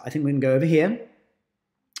this out? I think we're going to go over here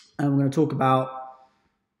and we're going to talk about,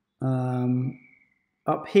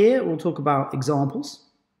 up here, we'll talk about examples.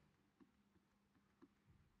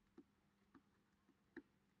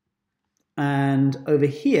 And over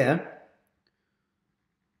here,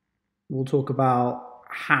 we'll talk about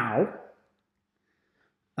how.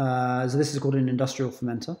 So this is called an industrial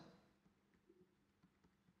fermenter.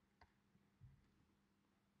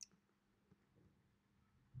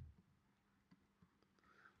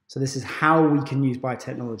 So this is how we can use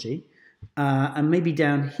biotechnology. And maybe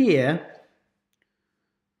down here,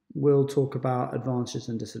 we'll talk about advantages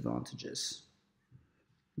and disadvantages.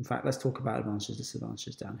 In fact, let's talk about advantages and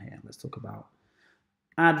disadvantages down here. Let's talk about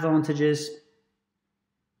advantages.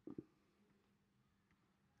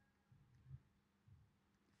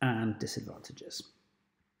 And disadvantages.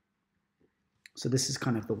 So this is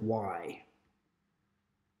kind of the why.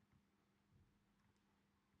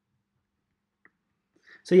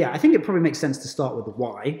 So yeah, I think it probably makes sense to start with the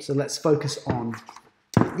why. So let's focus on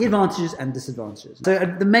the advantages and disadvantages. So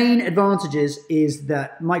the main advantages is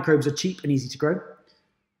that microbes are cheap and easy to grow.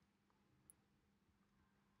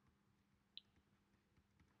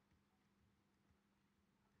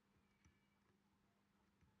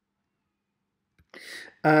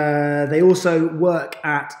 They also work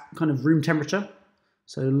at kind of room temperature,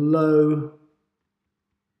 so low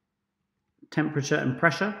temperature and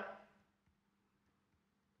pressure.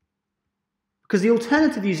 Because the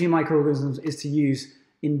alternative using microorganisms is to use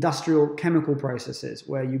industrial chemical processes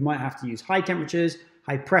where you might have to use high temperatures,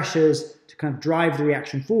 high pressures to kind of drive the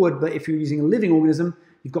reaction forward. But if you're using a living organism,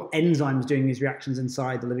 you've got enzymes doing these reactions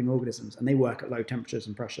inside the living organisms, and they work at low temperatures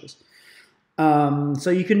and pressures. So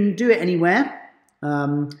you can do it anywhere.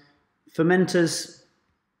 Fermenters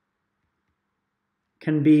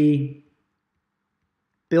can be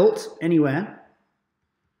built anywhere.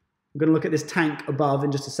 I'm going to look at this tank above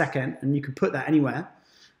in just a second, and you can put that anywhere,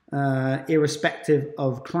 irrespective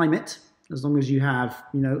of climate, as long as you have,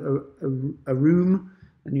 you know, a room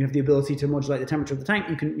and you have the ability to modulate the temperature of the tank.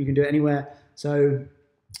 You can do it anywhere. So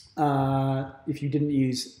if you didn't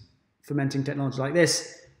use fermenting technology like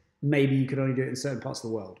this, maybe you could only do it in certain parts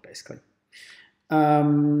of the world, basically.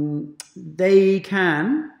 They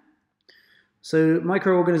can, so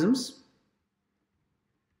microorganisms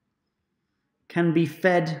can be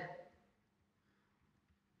fed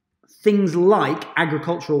things like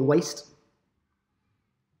agricultural waste.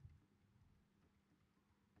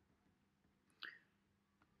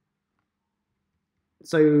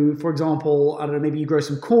 So, for example, I don't know, maybe you grow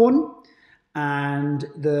some corn, and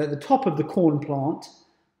the top of the corn plant,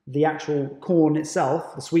 the actual corn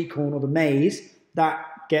itself, the sweet corn or the maize, that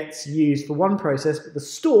gets used for one process, but the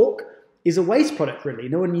stalk is a waste product, really.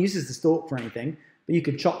 No one uses the stalk for anything, but you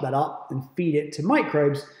could chop that up and feed it to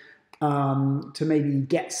microbes to maybe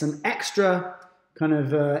get some extra kind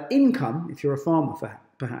of income if you're a farmer,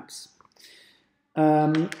 perhaps.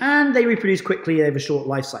 And they reproduce quickly, they have a short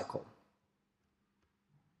life cycle.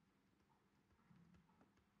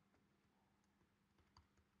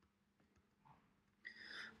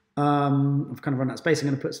 I've kind of run out of space. I'm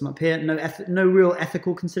going to put some up here. No real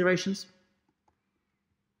ethical considerations,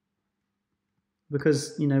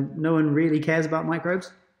 because no one really cares about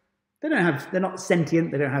microbes. They're not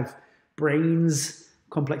sentient. They don't have brains,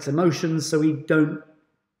 complex emotions. So we don't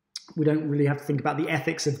really have to think about the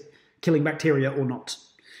ethics of killing bacteria or not.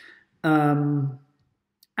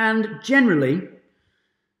 And generally,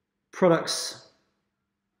 products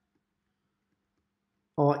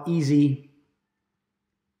are easy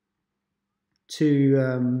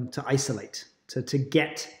to isolate, to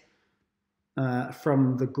get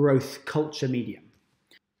from the growth culture medium.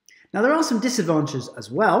 Now, there are some disadvantages as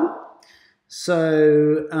well.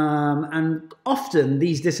 So, and often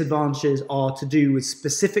these disadvantages are to do with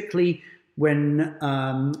specifically when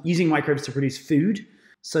using microbes to produce food.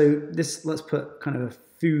 So let's put kind of a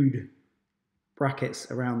food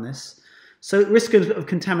brackets around this. So risk of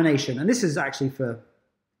contamination, and this is actually for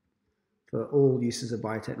all uses of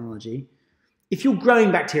biotechnology. If you're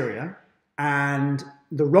growing bacteria and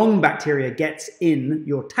the wrong bacteria gets in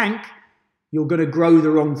your tank, you're going to grow the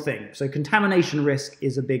wrong thing. So contamination risk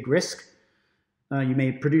is a big risk. You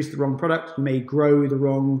may produce the wrong product, you may grow the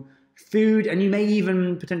wrong food, and you may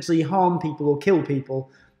even potentially harm people or kill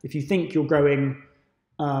people. If you think you're growing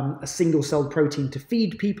a single-celled protein to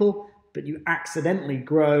feed people, but you accidentally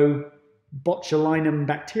grow botulinum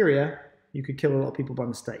bacteria, you could kill a lot of people by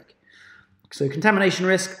mistake. So contamination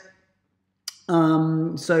risk.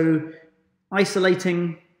 So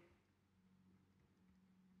isolating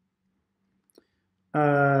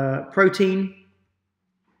protein.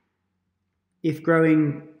 If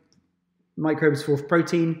growing microbes for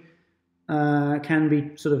protein can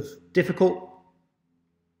be sort of difficult.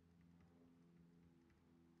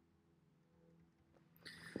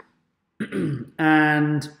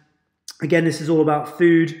 And again, this is all about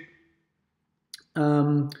food.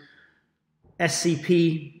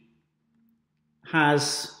 SCP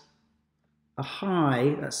has a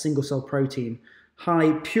high, that's single-cell protein,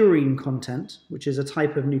 high purine content, which is a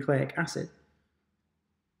type of nucleic acid.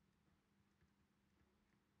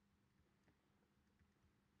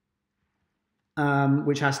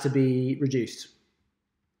 Which has to be reduced.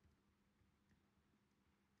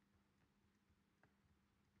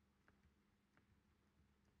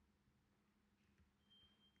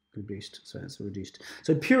 So it's reduced.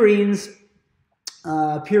 So purines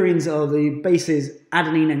are the bases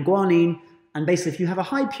adenine and guanine, and basically if you have a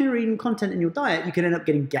high purine content in your diet, you can end up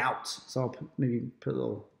getting gout. So I'll maybe put a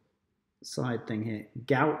little side thing here.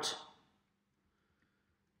 Gout.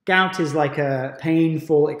 Gout is like a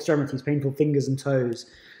painful extremities, painful fingers and toes.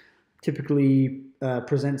 Typically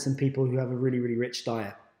presents in people who have a really, really rich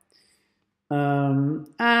diet.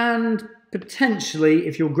 And potentially,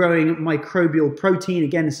 if you're growing microbial protein,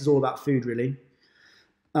 again, this is all about food, really.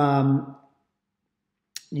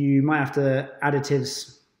 You might have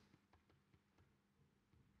additives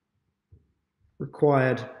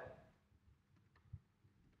required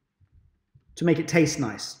to make it taste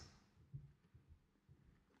nice.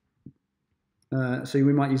 So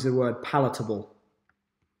we might use the word palatable,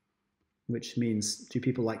 which means do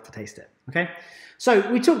people like to taste it, okay? So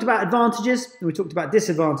we talked about advantages, and we talked about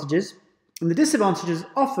disadvantages, and the disadvantages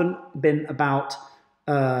often been about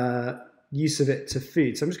use of it to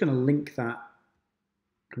food. So I'm just going to link that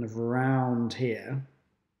kind of around here,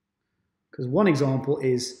 because one example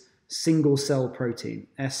is single cell protein,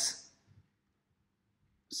 S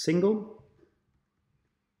single,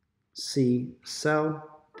 C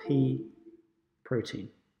cell, P protein.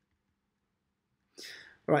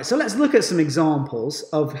 All right, so let's look at some examples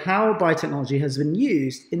of how biotechnology has been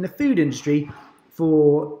used in the food industry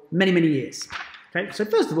for many, many years. Okay, so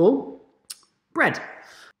first of all, bread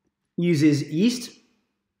uses yeast.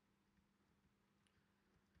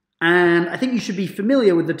 And I think you should be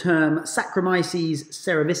familiar with the term Saccharomyces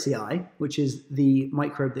cerevisiae, which is the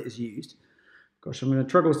microbe that is used. Gosh, I'm going to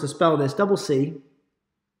struggle to spell this, double C.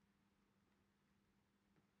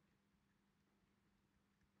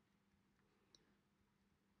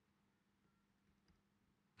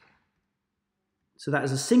 So that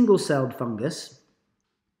is a single-celled fungus.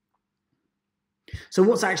 So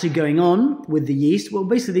what's actually going on with the yeast? Well,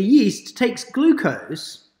 basically the yeast takes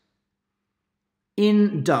glucose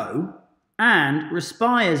in dough and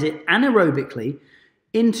respires it anaerobically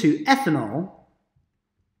into ethanol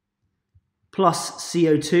plus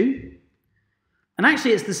CO2. And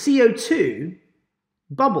actually it's the CO2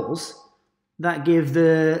 bubbles that give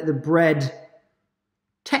the bread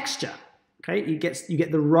texture. Okay, you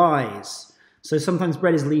get the rise. So sometimes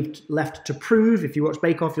bread is left to prove. If you watch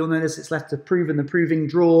Bake Off, you'll notice it's left to prove in the proving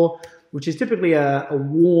drawer, which is typically a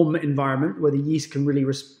warm environment where the yeast can really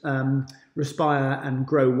respire and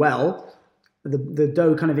grow well. The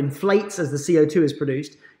dough kind of inflates as the CO2 is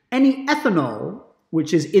produced. Any ethanol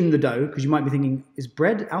which is in the dough, because you might be thinking, is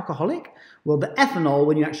bread alcoholic? Well, the ethanol,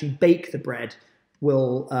 when you actually bake the bread,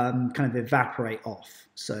 will kind of evaporate off.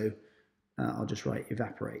 So I'll just write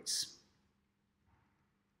evaporates.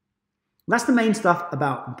 That's the main stuff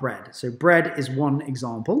about bread. So bread is one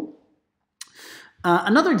example.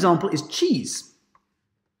 Another example is cheese.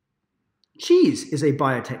 Cheese is a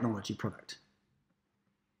biotechnology product.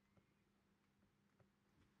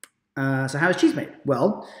 So how is cheese made?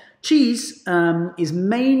 Well, cheese is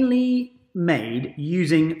mainly made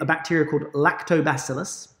using a bacteria called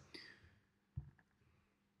lactobacillus.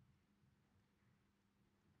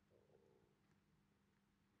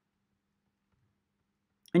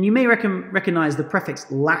 And you may recognize the prefix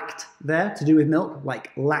lact there to do with milk,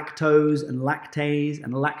 like lactose and lactase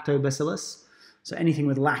and lactobacillus. So anything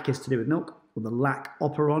with lac is to do with milk, or the lac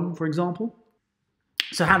operon, for example.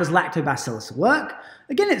 So how does lactobacillus work?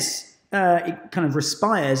 Again, it kind of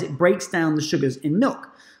respires, it breaks down the sugars in milk.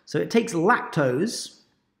 So it takes lactose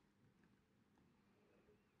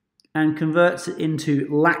and converts it into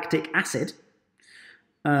lactic acid,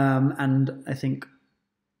 and I think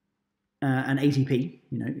an ATP,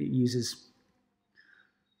 it uses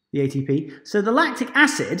the ATP. So the lactic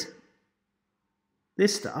acid,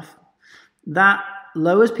 this stuff, that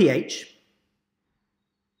lowers pH.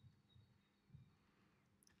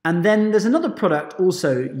 And then there's another product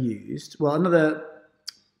also used, well,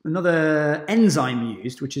 another enzyme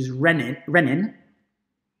used, which is renin.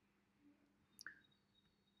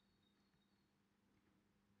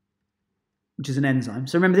 Which is an enzyme.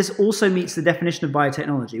 So remember, this also meets the definition of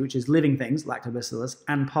biotechnology, which is living things, lactobacillus,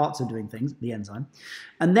 and parts of doing things, the enzyme.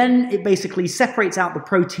 And then it basically separates out the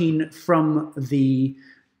protein from the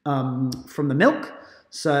milk.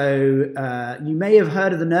 So you may have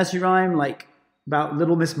heard of the nursery rhyme, like about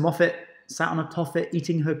Little Miss Moffat sat on a toffet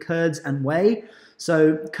eating her curds and whey.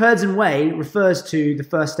 So curds and whey refers to the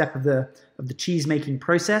first step of the cheese making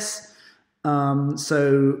process.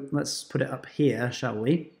 So let's put it up here, shall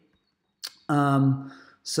we?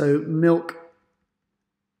 So milk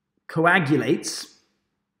coagulates,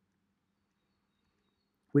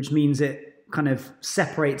 which means it kind of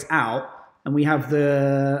separates out, and we have I'm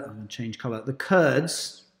going to change color. The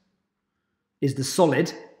curds is the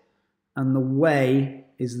solid, and the whey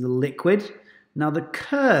is the liquid. Now the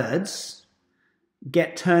curds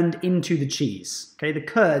get turned into the cheese. Okay,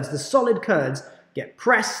 the solid curds get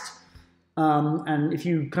pressed, and if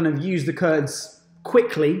you kind of use the curds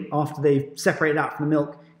quickly after they've separated out from the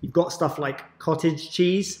milk, you've got stuff like cottage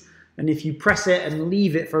cheese. And if you press it and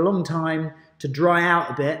leave it for a long time to dry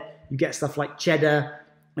out a bit, you get stuff like cheddar.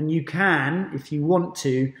 And you can, if you want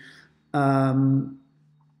to, where am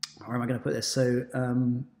I going to put this? So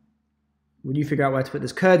when you figure out where to put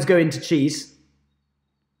this, curds go into cheese.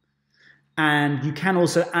 And you can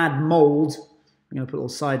also add mold. I'm going to put a little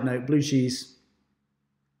side note. Blue cheese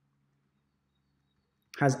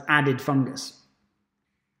has added fungus.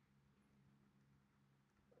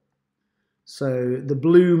 So the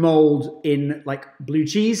blue mold in like blue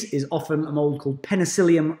cheese is often a mold called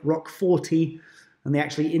Penicillium roqueforti, and they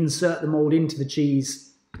actually insert the mold into the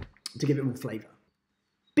cheese to give it more flavor.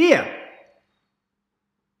 Beer.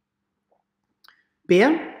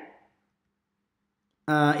 Beer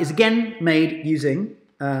is again made using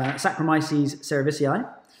Saccharomyces cerevisiae.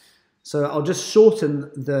 So I'll just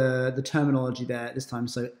shorten the terminology there this time.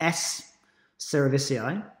 So S.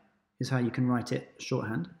 cerevisiae is how you can write it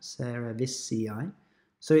shorthand, cerevisiae.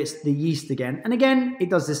 So it's the yeast again. And again, it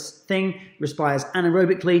does this thing, respires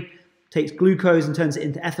anaerobically, takes glucose and turns it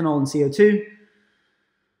into ethanol and CO2.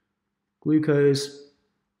 Glucose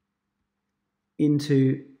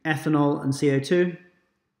into ethanol and CO2.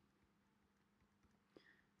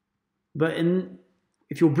 But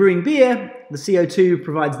if you're brewing beer, the CO2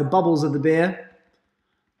 provides the bubbles of the beer,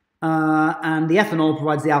 and the ethanol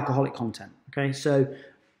provides the alcoholic content. Okay, so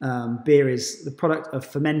beer is the product of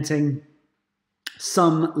fermenting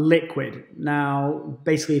some liquid. Now,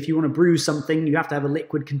 basically, if you want to brew something, you have to have a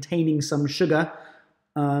liquid containing some sugar.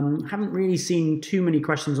 Haven't really seen too many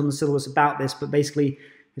questions on the syllabus about this, but basically,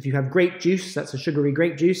 if you have grape juice, that's a sugary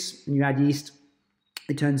grape juice, and you add yeast,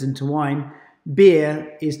 it turns into wine.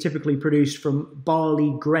 Beer is typically produced from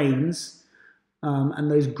barley grains,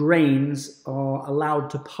 and those grains are allowed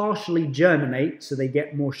to partially germinate, so they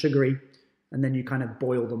get more sugary, and then you kind of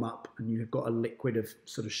boil them up, and you've got a liquid of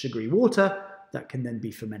sort of sugary water that can then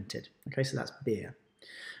be fermented. Okay, so that's beer.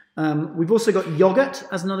 We've also got yogurt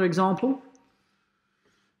as another example.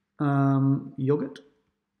 Yogurt.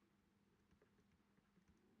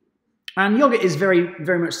 And yogurt is very,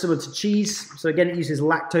 very much similar to cheese. So again, it uses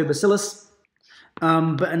lactobacillus.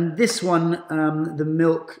 But in this one, the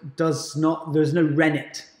milk does not, there's no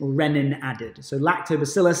rennet or renin added. So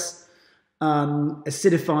lactobacillus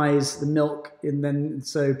acidifies the milk, and then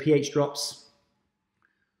so pH drops,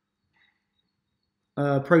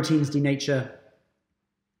 proteins denature,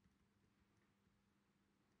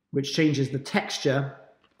 which changes the texture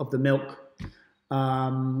of the milk.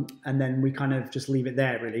 And then we kind of just leave it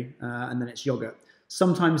there, really, and then it's yogurt.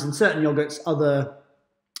 Sometimes in certain yogurts, other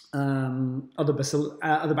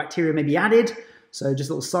bacteria may be added. So just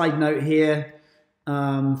a little side note here,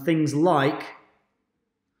 things like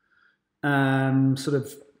sort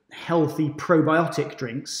of healthy probiotic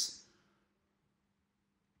drinks.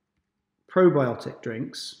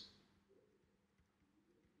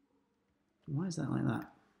 Why is that like that?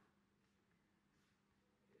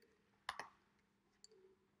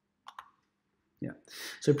 Yeah,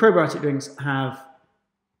 so probiotic drinks have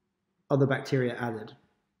other bacteria added.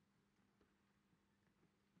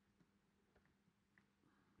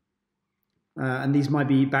 And these might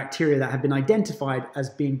be bacteria that have been identified as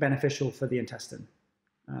being beneficial for the intestine,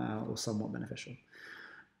 or somewhat beneficial.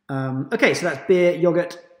 Okay, so that's beer,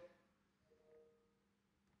 yogurt.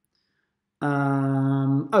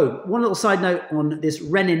 Oh, one little side note on this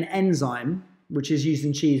renin enzyme, which is used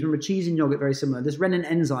in cheese. Remember, cheese and yogurt, very similar. This renin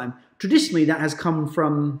enzyme, traditionally that has come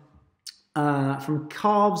from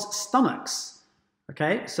calves' stomachs.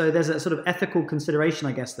 Okay, so there's a sort of ethical consideration,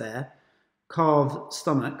 I guess, there. Calf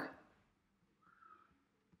stomach.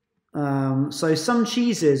 So some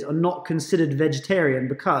cheeses are not considered vegetarian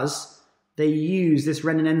because they use this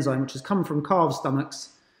renin enzyme, which has come from calves'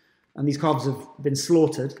 stomachs, and these calves have been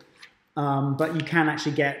slaughtered. But you can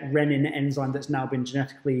actually get renin enzyme that's now been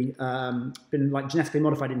genetically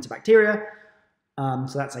modified into bacteria.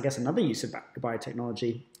 So that's, I guess, another use of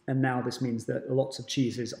biotechnology. And now this means that lots of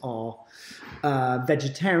cheeses are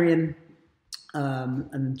vegetarian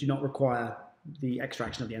and do not require the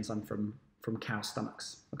extraction of the enzyme from cow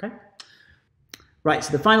stomachs. Okay. Right,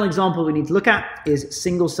 so the final example we need to look at is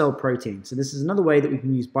single-cell protein. So this is another way that we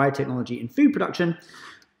can use biotechnology in food production.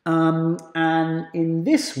 And in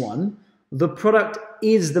this one, the product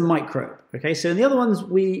is the microbe. Okay, so in the other ones,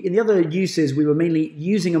 in the other uses, we were mainly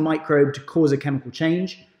using a microbe to cause a chemical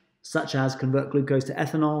change, such as convert glucose to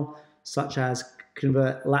ethanol, such as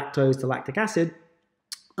convert lactose to lactic acid.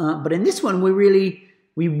 But in this one,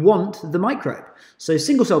 we want the microbe. So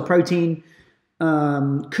single-cell protein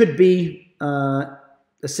could be a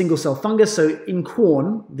single-cell fungus. So in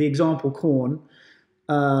corn, the example corn,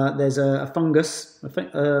 there's a fungus.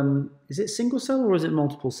 Is it single cell or is it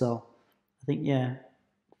multiple cell? I think, yeah,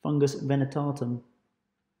 fungus venetatum.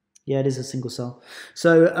 Yeah, it is a single cell.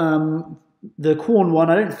 So the corn one,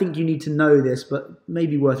 I don't think you need to know this, but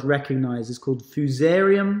maybe worth recognize, is called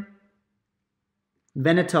Fusarium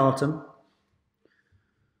venetatum.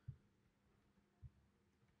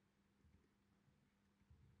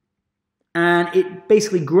 And it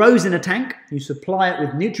basically grows in a tank. You supply it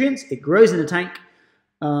with nutrients. It grows in a tank,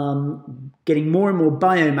 getting more and more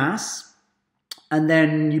biomass. And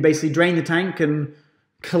then you basically drain the tank and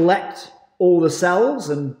collect all the cells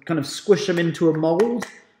and kind of squish them into a mold.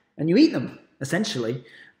 And you eat them, essentially.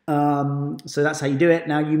 So that's how you do it.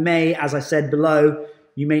 Now, you may, as I said below,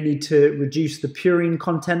 you may need to reduce the purine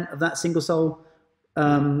content of that single cell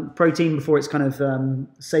protein before it's kind of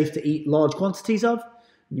safe to eat large quantities of.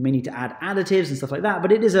 You may need to add additives and stuff like that, but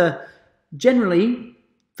it is a generally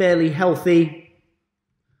fairly healthy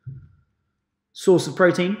source of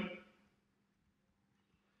protein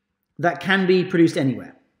that can be produced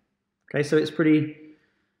anywhere. Okay, so it's pretty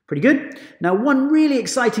good. Now, one really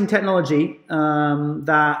exciting technology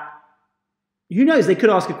that, who knows, they could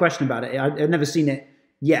ask a question about it. I've never seen it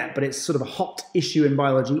yet, but it's sort of a hot issue in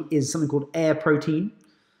biology, is something called air protein.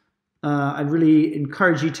 I really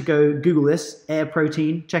encourage you to go Google this, air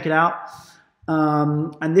protein, check it out.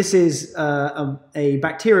 And this is a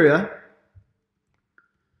bacteria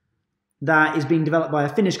that is being developed by a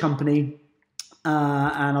Finnish company.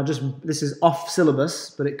 And this is off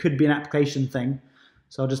syllabus, but it could be an application thing.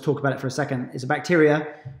 So I'll just talk about it for a second. It's a bacteria.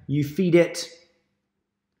 You feed it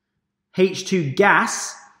H2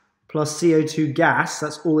 gas plus CO2 gas.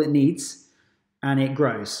 That's all it needs. And it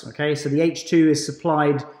grows. Okay, so the H2 is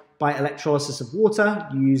supplied by electrolysis of water.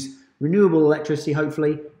 You use renewable electricity,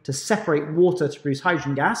 hopefully, to separate water to produce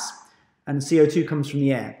hydrogen gas, and CO2 comes from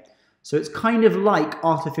the air. So it's kind of like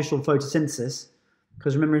artificial photosynthesis,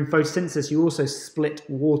 because remember, in photosynthesis, you also split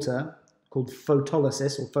water called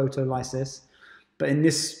photolysis or photolysis. But in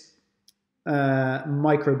this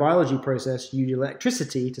microbiology process, you use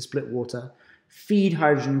electricity to split water, feed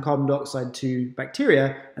hydrogen and carbon dioxide to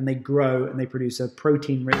bacteria, and they grow and they produce a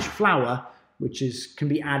protein-rich flour, which can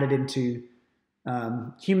be added into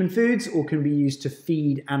human foods or can be used to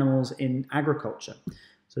feed animals in agriculture.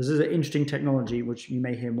 So this is an interesting technology which you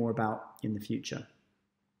may hear more about in the future.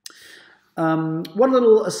 One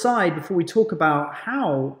little aside before we talk about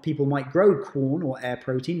how people might grow corn or air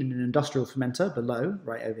protein in an industrial fermenter below,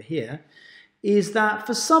 right over here, is that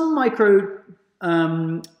for some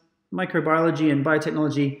microbiology and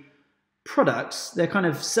biotechnology products, they're kind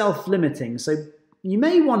of self-limiting. So you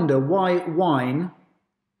may wonder why wine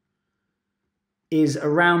is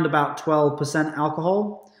around about 12%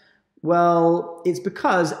 alcohol. Well, it's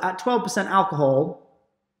because at 12% alcohol,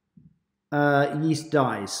 yeast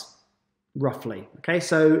dies, roughly. Okay,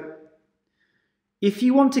 so if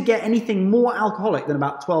you want to get anything more alcoholic than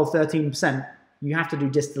about 12, 13%, you have to do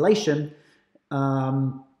distillation.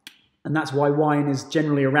 And that's why wine is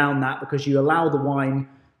generally around that, because you allow the wine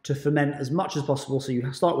to ferment as much as possible. So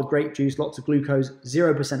you start with grape juice, lots of glucose,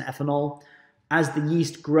 0% ethanol. As the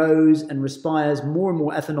yeast grows and respires, more and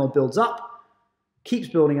more ethanol builds up, keeps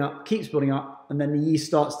building up, and then the yeast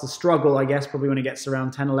starts to struggle, I guess, probably when it gets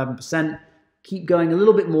around 10, 11%. Keep going a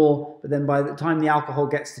little bit more, but then by the time the alcohol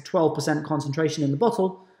gets to 12% concentration in the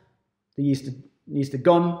bottle, the yeast are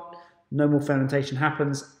gone, no more fermentation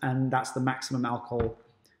happens, and that's the maximum alcohol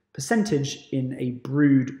percentage in a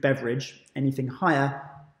brewed beverage. Anything higher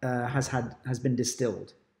has been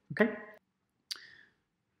distilled. Okay?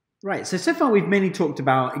 Right, so far we've mainly talked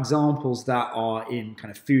about examples that are in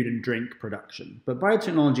kind of food and drink production, but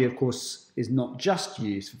biotechnology, of course, is not just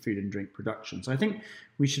used for food and drink production. So I think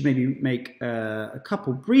we should maybe make a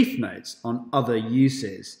couple brief notes on other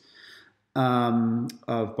uses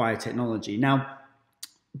of biotechnology. Now,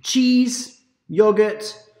 cheese,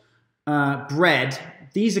 yogurt, bread,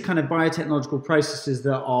 these are kind of biotechnological processes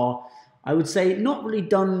that are, I would say, not really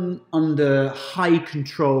done under high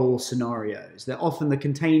control scenarios. They're often the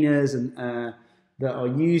containers that are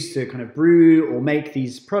used to kind of brew or make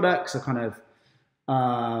these products are kind of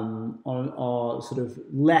are sort of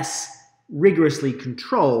less rigorously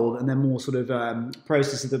controlled, and they're more sort of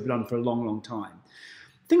processes that have been done for a long, long time.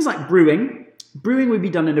 Things like brewing would be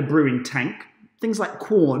done in a brewing tank. Things like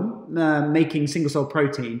corn, making single-cell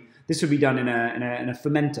protein, this would be done in a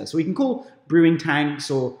fermenter. So we can call brewing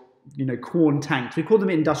tanks or corn tanks, we call them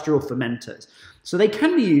industrial fermenters. So they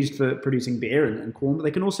can be used for producing beer and corn, but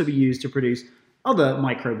they can also be used to produce other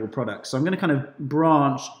microbial products. So I'm going to kind of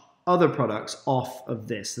branch other products off of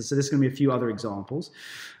this. So there's going to be a few other examples.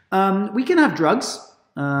 We can have drugs.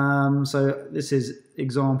 So this is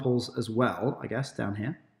examples as well, I guess, down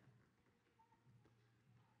here.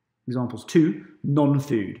 Examples 2,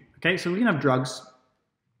 non-food. Okay, so we can have drugs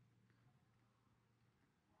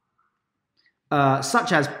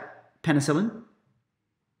such as penicillin.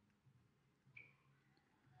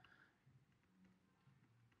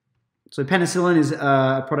 So penicillin is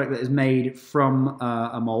a product that is made from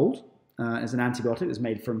a mold. It's an antibiotic that's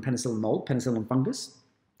made from penicillin mold, penicillin fungus.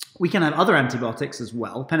 We can have other antibiotics as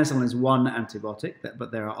well. Penicillin is one antibiotic,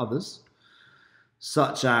 but there are others,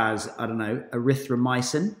 such as, I don't know,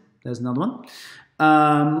 erythromycin. There's another one.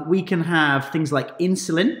 We can have things like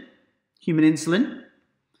insulin, human insulin.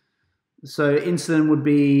 So insulin would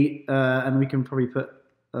be, and we can probably put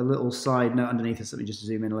a little side note underneath this. Let me just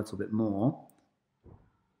zoom in a little bit more.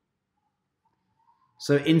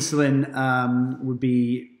 So insulin would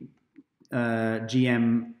be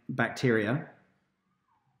GM bacteria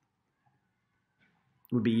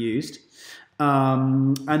would be used.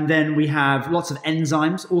 And then we have lots of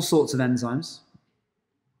enzymes, all sorts of enzymes.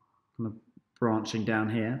 Kind of branching down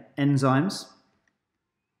here. Enzymes,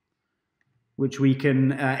 which we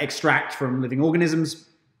can extract from living organisms.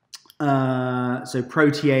 So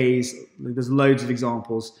protease, there's loads of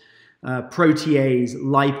examples. Protease,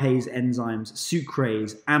 lipase enzymes,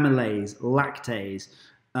 sucrase, amylase, lactase,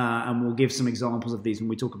 and we'll give some examples of these when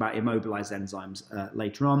we talk about immobilized enzymes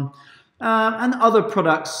later on. And other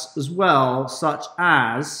products as well, such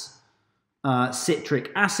as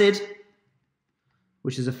citric acid,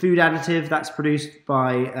 which is a food additive that's produced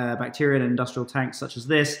by bacteria in industrial tanks such as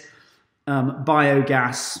this,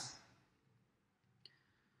 biogas,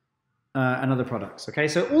 and other products. Okay,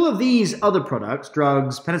 so all of these other products,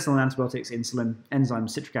 drugs, penicillin, antibiotics, insulin,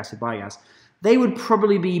 enzymes, citric acid, biogas, they would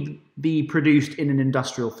probably be produced in an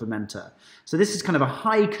industrial fermenter. So this is kind of a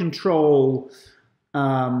high control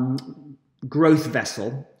growth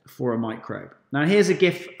vessel for a microbe. Now here's a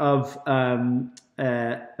GIF of an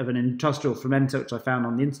industrial fermenter which I found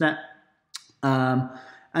on the internet. And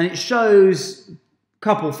it shows a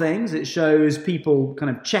couple things. It shows people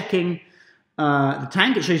kind of checking the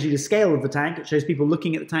tank. It shows you the scale of the tank. It shows people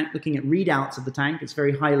looking at the tank, looking at readouts of the tank. It's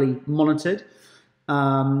very highly monitored.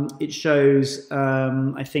 It shows,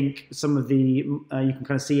 I think, some of the, you can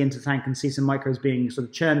kind of see into the tank and see some microbes being sort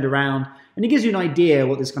of churned around. And it gives you an idea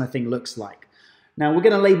what this kind of thing looks like. Now, we're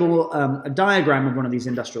going to label a diagram of one of these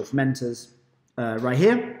industrial fermenters right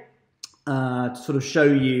here to sort of show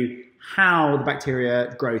you how the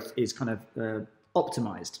bacteria growth is kind of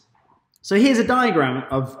optimized. So here's a diagram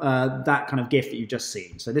of that kind of GIF that you've just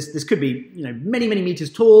seen. So this could be, you know, many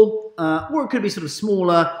meters tall, or it could be sort of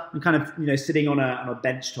smaller and kind of, you know, sitting on a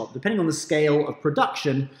bench top, depending on the scale of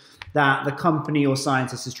production that the company or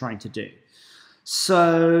scientist is trying to do.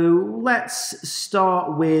 So let's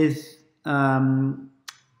start with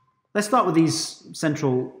these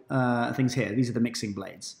central things here. These are the mixing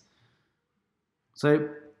blades. So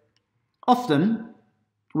often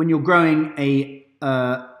when you're growing a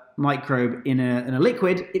microbe in a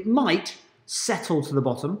liquid, it might settle to the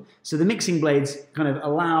bottom. So the mixing blades kind of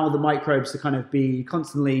allow the microbes to kind of be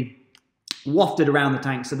constantly wafted around the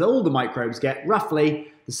tank so that all the microbes get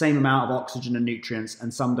roughly the same amount of oxygen and nutrients,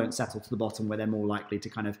 and some don't settle to the bottom where they're more likely to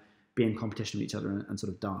kind of be in competition with each other and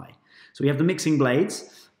sort of die. So we have the mixing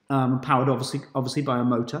blades, powered obviously by a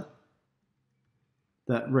motor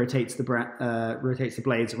that rotates the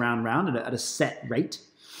blades around at a set rate.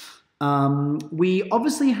 We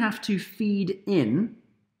obviously have to feed in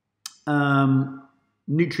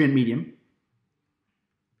nutrient medium.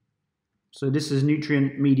 So this is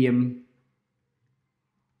nutrient medium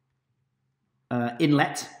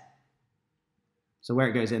inlet, so where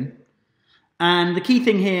it goes in. And the key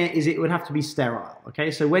thing here is it would have to be sterile,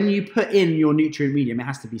 okay? So when you put in your nutrient medium, it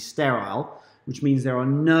has to be sterile, which means there are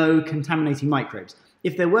no contaminating microbes.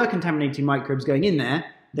 If there were contaminating microbes going in there,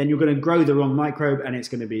 then you're going to grow the wrong microbe and it's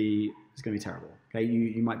going to be terrible, okay?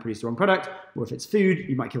 You might produce the wrong product, or if it's food,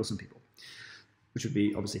 you might kill some people, which would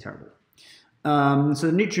be obviously terrible. So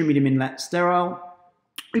the nutrient medium inlet, sterile.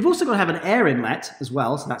 We've also got to have an air inlet as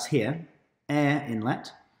well, so that's here, air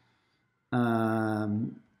inlet.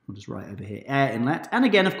 I'll just write over here, air inlet. And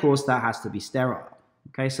again, of course, that has to be sterile.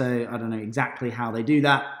 Okay, so I don't know exactly how they do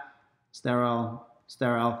that. Sterile,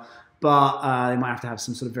 but they might have to have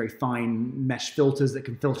some sort of very fine mesh filters that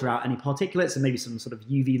can filter out any particulates, and maybe some sort of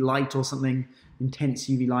UV light or something, intense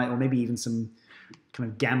UV light, or maybe even some kind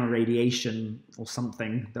of gamma radiation or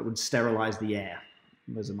something that would sterilize the air.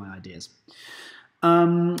 Those are my ideas.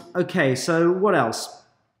 Okay, so what else?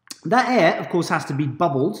 That air, of course, has to be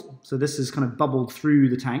bubbled. So this is kind of bubbled through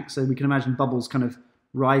the tank. So we can imagine bubbles kind of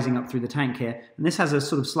rising up through the tank here. And this has a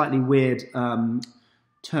sort of slightly weird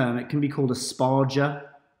term. It can be called a sparger.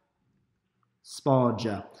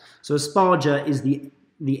 Sparger. So a sparger is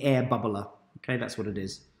the air bubbler. Okay, that's what it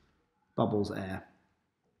is. Bubbles air.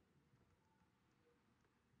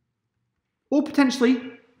 Or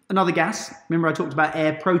potentially another gas. Remember I talked about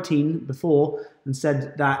air protein before and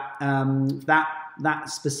said that that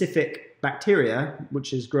specific bacteria,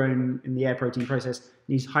 which is grown in the air protein process,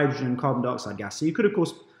 needs hydrogen and carbon dioxide gas. So you could, of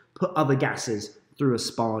course, put other gases through a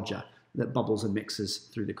sparger that bubbles and mixes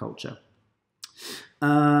through the culture.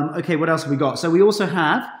 Okay, what else have we got? So we also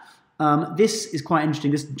have, this is quite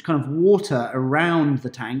interesting, this kind of water around the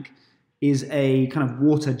tank is a kind of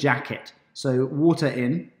water jacket. So water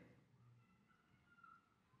in,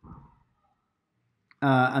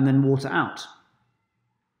 and then water out.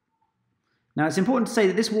 Now, it's important to say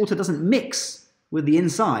that this water doesn't mix with the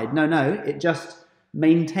inside. No, it just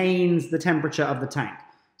maintains the temperature of the tank.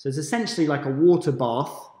 So it's essentially like a water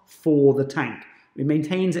bath for the tank. It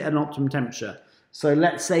maintains it at an optimum temperature. So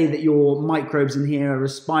let's say that your microbes in here are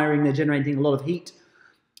respiring, they're generating a lot of heat.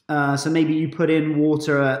 So maybe you put in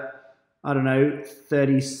water at, I don't know,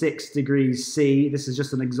 36 degrees C. This is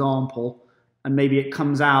just an example. And maybe it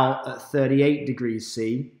comes out at 38 degrees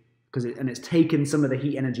C, and it's taken some of the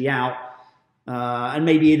heat energy out. And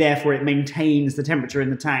maybe therefore it maintains the temperature in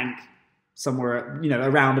the tank somewhere, you know,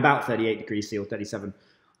 around about 38 degrees C or 37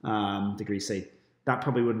 degrees C. That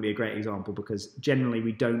probably wouldn't be a great example, because generally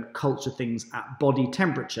we don't culture things at body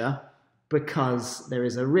temperature because there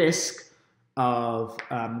is a risk of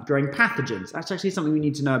growing pathogens. That's actually something we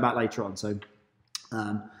need to know about later on. So,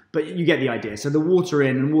 but you get the idea. So the water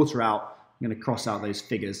in and water out, I'm going to cross out those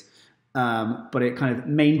figures, but it kind of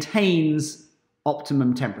maintains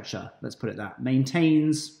optimum temperature. Let's put it that.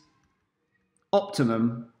 Maintains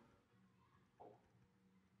optimum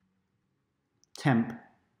temp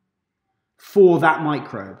for that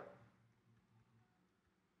microbe.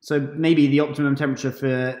 So maybe the optimum temperature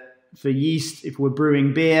for yeast, if we're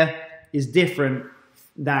brewing beer, is different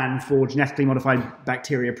than for genetically modified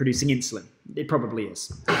bacteria producing insulin. It probably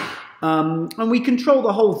is. And we control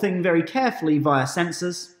the whole thing very carefully via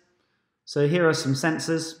sensors. So here are some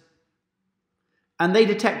sensors. And they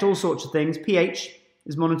detect all sorts of things. pH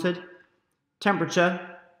is monitored. Temperature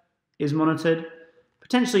is monitored.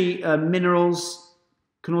 Potentially minerals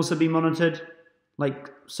can also be monitored,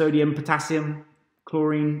 like sodium, potassium,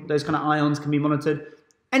 chlorine, those kind of ions can be monitored.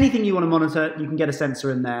 Anything you want to monitor, you can get a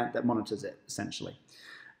sensor in there that monitors it, essentially.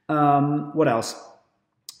 What else?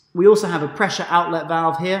 We also have a pressure outlet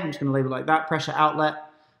valve here. I'm just going to label it like that, pressure outlet.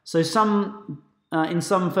 So in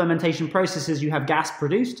some fermentation processes, you have gas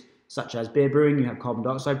produced, such as beer brewing, you have carbon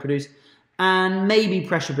dioxide produced, and maybe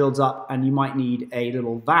pressure builds up and you might need a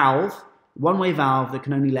little valve, one-way valve that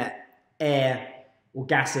can only let air or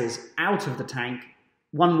gases out of the tank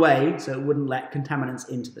one way, so it wouldn't let contaminants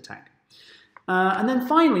into the tank. And then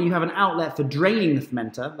finally, you have an outlet for draining the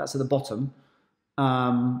fermenter. That's at the bottom.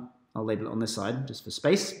 I'll label it on this side just for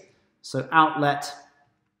space. So outlet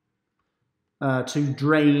to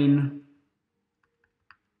drain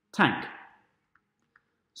tank.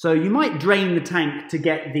 So you might drain the tank to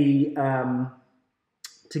get the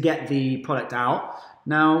product out.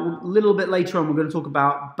 Now, a little bit later on, we're going to talk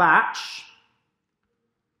about batch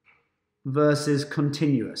versus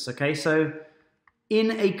continuous. Okay, so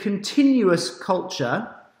in a continuous culture,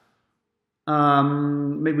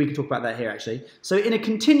 maybe we can talk about that here actually. So in a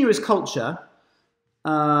continuous culture,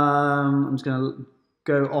 I'm just going to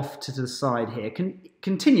go off to the side here.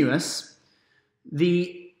 Continuous,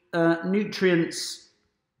 the nutrients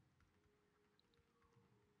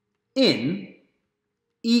in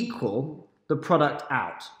equal the product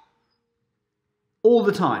out all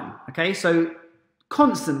the time. Okay, so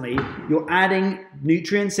constantly you're adding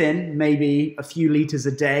nutrients in, maybe a few liters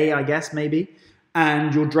a day, I guess, maybe,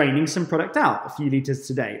 and you're draining some product out a few liters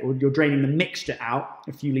a day, or you're draining the mixture out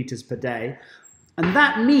a few liters per day. And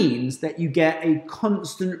that means that you get a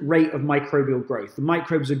constant rate of microbial growth. The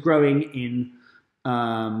microbes are growing in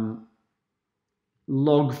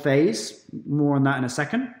log phase, more on that in a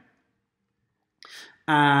second.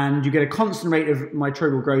 And you get a constant rate of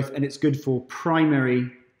microbial growth, and it's good for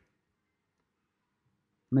primary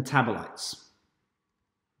metabolites.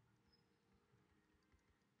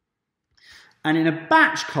 And in a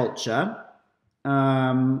batch culture, where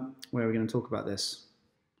are we going to talk about this?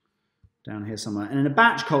 Down here somewhere. And in a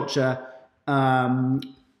batch culture, I'm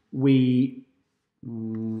going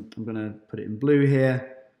to put it in blue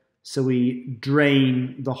here. So we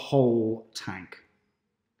drain the whole tank.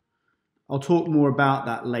 I'll talk more about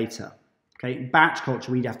that later. Okay, batch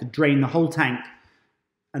culture, we'd have to drain the whole tank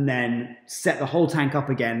and then set the whole tank up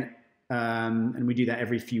again. And we do that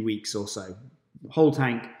every few weeks or so. Whole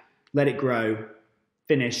tank, let it grow,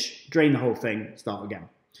 finish, drain the whole thing, start again.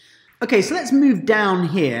 Okay, so let's move down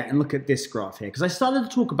here and look at this graph here, because I started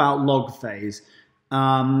to talk about log phase,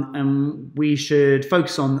 and we should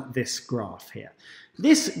focus on this graph here.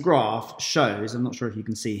 This graph shows, I'm not sure if you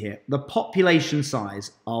can see here, the population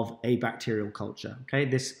size of a bacterial culture. Okay,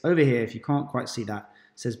 this over here, if you can't quite see that,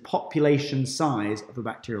 says population size of a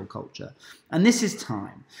bacterial culture. And this is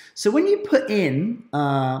time. So when you put in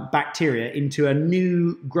bacteria into a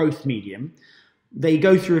new growth medium, they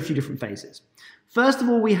go through a few different phases. First of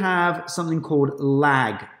all, we have something called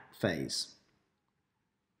lag phase.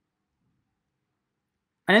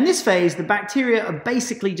 And in this phase, the bacteria are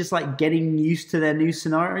basically just like getting used to their new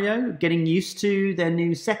scenario, getting used to their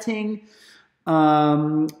new setting.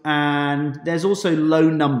 And there's also low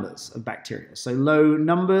numbers of bacteria. So low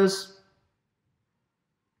numbers,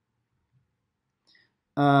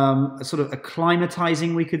 sort of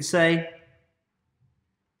acclimatizing, we could say.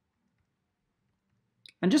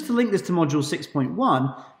 And just to link this to module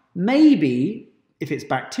 6.1, maybe, if it's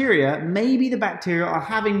bacteria, maybe the bacteria are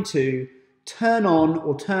having to turn on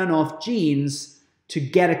or turn off genes to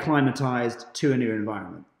get acclimatized to a new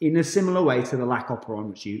environment in a similar way to the lac operon,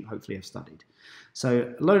 which you hopefully have studied.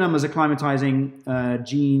 So low numbers acclimatizing,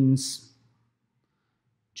 genes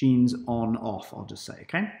on, off, I'll just say,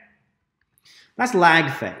 okay? That's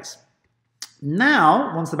lag phase.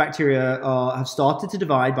 Now, once the bacteria have started to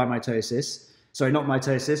divide by mitosis, sorry, not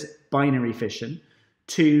mitosis, binary fission,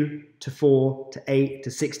 2 to 4 to 8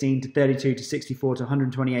 to 16 to 32 to 64 to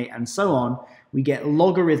 128 and so on, we get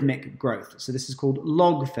logarithmic growth. So this is called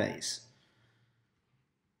log phase.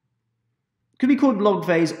 Could be called log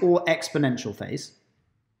phase or exponential phase.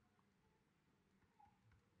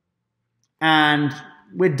 And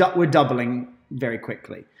we're doubling very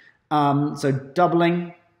quickly. So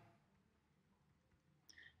doubling.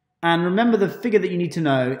 And remember, the figure that you need to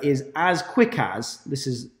know is as quick as, this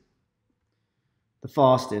is the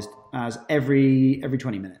fastest, as every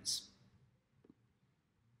 20 minutes.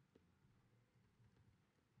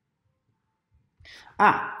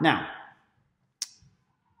 Now,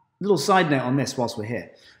 little side note on this whilst we're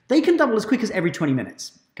here. They can double as quick as every 20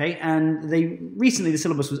 minutes, okay? And recently the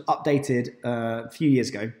syllabus was updated a few years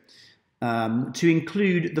ago to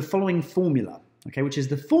include the following formula, okay, which is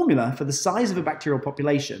the formula for the size of a bacterial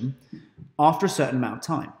population after a certain amount of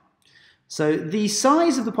time. So the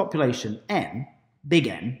size of the population, N, big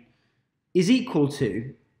N, is equal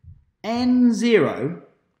to N0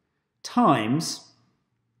 times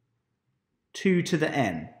 2 to the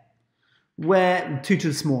n, where 2 to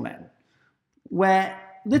the small n, where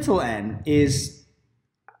little n is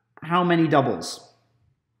how many doubles?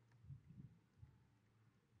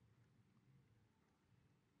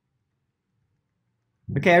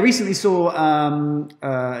 Okay, I recently saw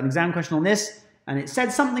an exam question on this, and it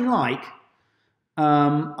said something like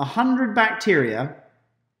 100 bacteria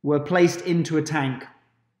were placed into a tank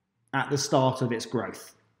at the start of its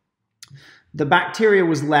growth. The bacteria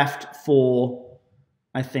was left for,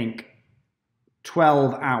 I think,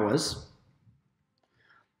 12 hours,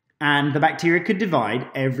 and the bacteria could divide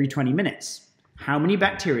every 20 minutes. How many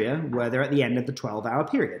bacteria were there at the end of the 12-hour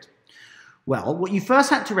period? Well, what you first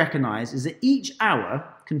had to recognize is that each hour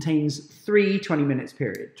contains 3 20-minute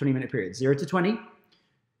periods, 0 to 20,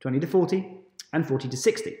 20 to 40, and 40 to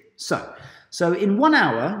 60. So in 1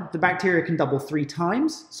 hour, the bacteria can double 3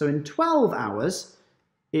 times. So in 12 hours,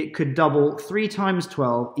 it could double 3 times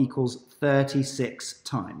 12 equals 36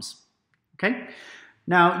 times. Okay?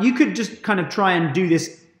 Now, you could just kind of try and do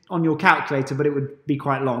this on your calculator, but it would be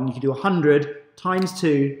quite long. You could do 100 times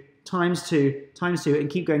 2 times 2 times 2 and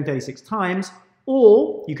keep going 36 times.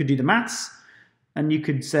 Or you could do the maths, and you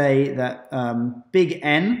could say that big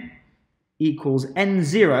N equals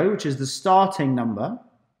N0, which is the starting number,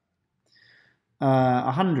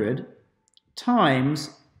 100,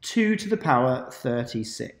 times 2 to the power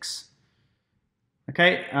 36.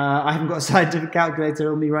 Okay, I haven't got a scientific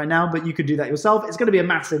calculator on me right now, but you could do that yourself. It's going to be a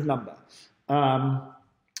massive number.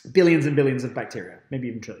 Billions and billions of bacteria, maybe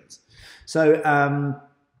even trillions. So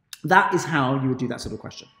that is how you would do that sort of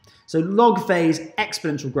question. So log phase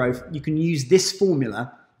exponential growth, you can use this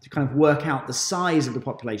formula to kind of work out the size of the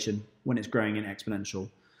population when it's growing in exponential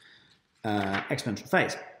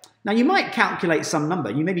phase. Now, you might calculate some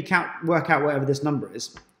number. You maybe work out whatever this number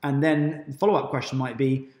is, and then the follow-up question might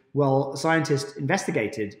be, well, scientists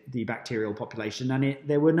investigated the bacterial population, and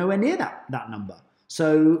they were nowhere near that number.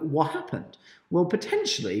 So what happened? Well,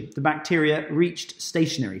 potentially, the bacteria reached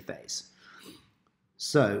stationary phase.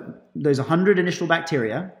 So those 100 initial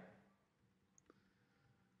bacteria,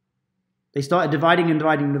 they started dividing and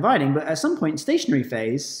dividing and dividing, but at some point, stationary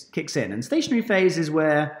phase kicks in. And stationary phase is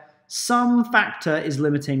where some factor is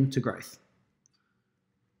limiting to growth.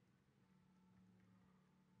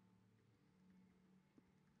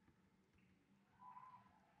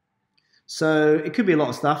 So it could be a lot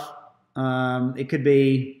of stuff. It could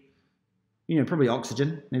be, probably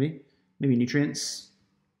oxygen, maybe nutrients,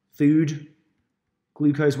 food,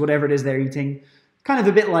 glucose, whatever it is they're eating. Kind of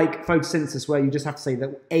a bit like photosynthesis, where you just have to say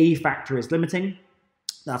that a factor is limiting.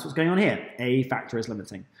 That's what's going on here. A factor is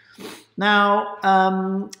limiting.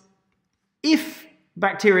 Now, if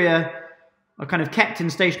bacteria are kind of kept in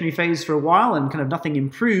stationary phase for a while and kind of nothing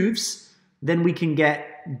improves, then we can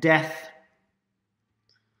get death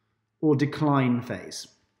or decline phase.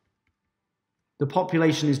 The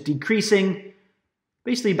population is decreasing.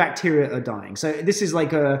 Basically, bacteria are dying. So this is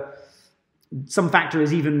like some factor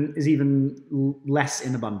is even less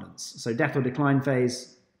in abundance. So death or decline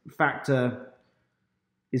phase, factor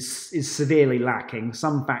is severely lacking.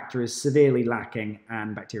 Some factor is severely lacking,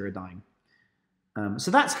 and bacteria are dying. So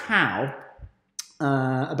that's how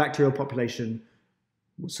a bacterial population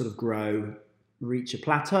will sort of grow, reach a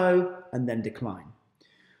plateau, and then decline.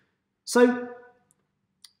 So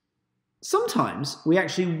sometimes we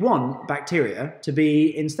actually want bacteria to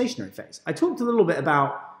be in stationary phase. I talked a little bit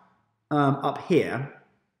about up here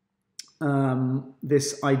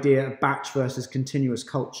this idea of batch versus continuous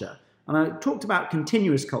culture. And I talked about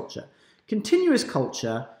continuous culture. Continuous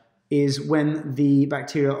culture is when the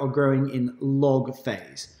bacteria are growing in log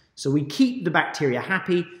phase. So we keep the bacteria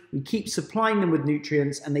happy, we keep supplying them with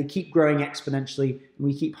nutrients, and they keep growing exponentially, and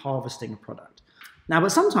we keep harvesting a product. Now,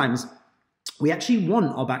 but sometimes we actually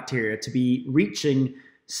want our bacteria to be reaching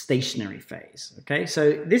stationary phase, okay?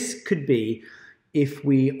 So this could be if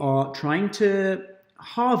we are trying to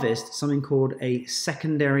harvest something called a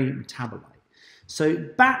secondary metabolite. So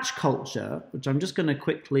batch culture, which I'm just going to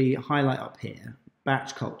quickly highlight up here,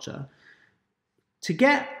 batch culture. To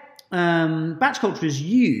get batch culture is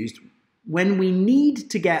used when we need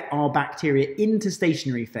to get our bacteria into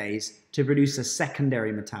stationary phase to produce a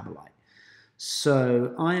secondary metabolite.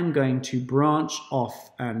 So I am going to branch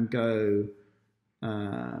off and go,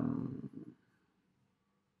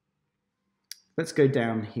 let's go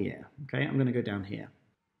down here, okay? I'm gonna go down here.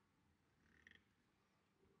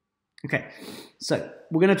 Okay, so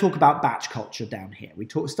we're going to talk about batch culture down here. We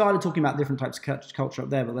started talking about different types of culture up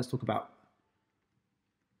there, but let's talk about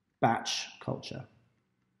batch culture.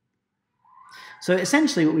 So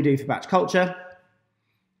essentially what we do for batch culture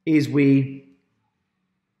is we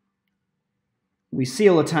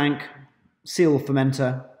seal a tank, seal a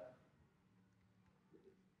fermenter,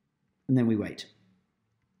 and then we wait.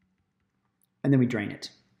 And then we drain it.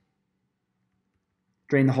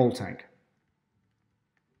 Drain the whole tank.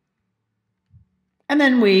 And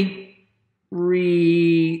then we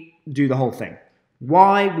redo the whole thing.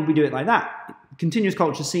 Why would we do it like that? Continuous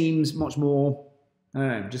culture seems much more, I don't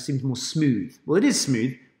know, just seems more smooth. Well, it is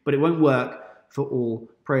smooth, but it won't work for all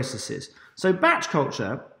processes. So batch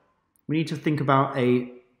culture, we need to think about a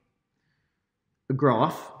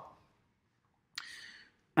graph.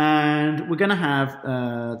 And we're going to have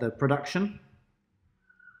the production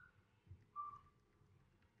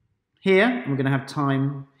here, and we're going to have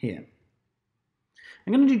time here.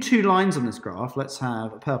 I'm going to do two lines on this graph. Let's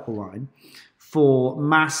have a purple line for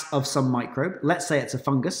mass of some microbe. Let's say it's a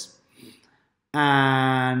fungus.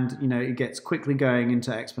 And, you know, it gets quickly going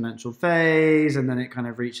into exponential phase, and then it kind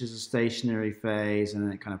of reaches a stationary phase, and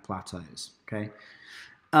then it kind of plateaus, okay?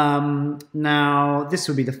 Now, this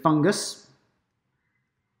would be the fungus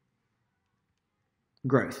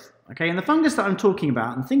growth, okay? And the fungus that I'm talking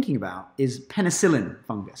about and thinking about is penicillin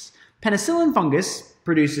fungus. Penicillin fungus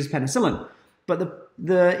produces penicillin. But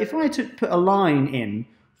if I put a line in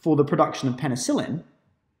for the production of penicillin,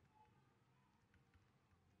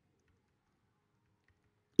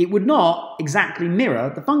 it would not exactly mirror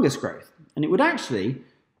the fungus growth. And it would actually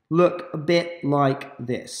look a bit like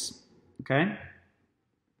this, okay?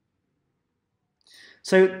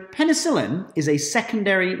 So penicillin is a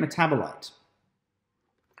secondary metabolite.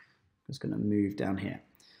 I'm just going to move down here.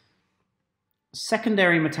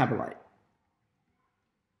 Secondary metabolite.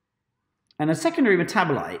 And a secondary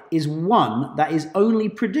metabolite is one that is only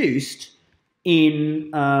produced in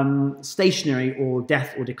stationary or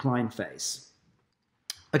death or decline phase.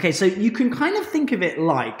 Okay, so you can kind of think of it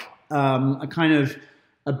like a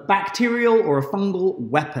bacterial or a fungal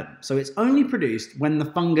weapon. So it's only produced when the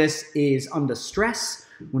fungus is under stress,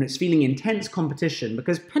 when it's feeling intense competition,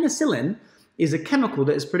 because penicillin is a chemical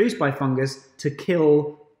that is produced by fungus to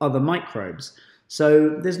kill other microbes. So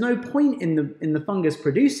there's no point in the fungus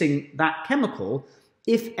producing that chemical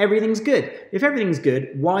if everything's good. If everything's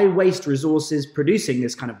good, why waste resources producing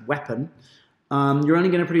this kind of weapon? You're only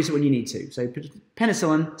going to produce it when you need to. So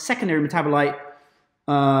penicillin, secondary metabolite,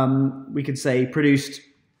 we could say produced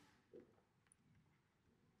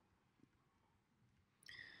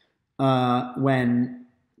when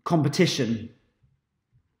competition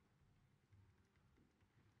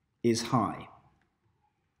is high.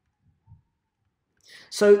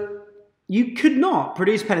 So you could not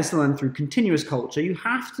produce penicillin through continuous culture. You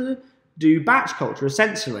have to do batch culture.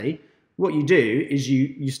 Essentially, what you do is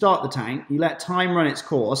you start the tank, you let time run its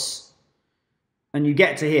course, and you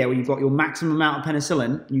get to here where you've got your maximum amount of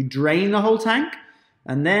penicillin, you drain the whole tank,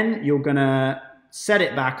 and then you're going to set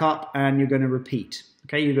it back up and you're going to repeat.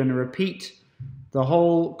 Okay, you're going to repeat the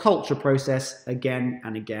whole culture process again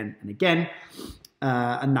and again and again,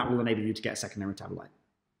 and that will enable you to get a secondary metabolite.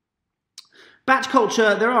 Batch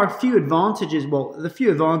culture, there are a few advantages. Well, the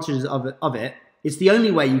few advantages of it, it's the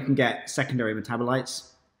only way you can get secondary metabolites.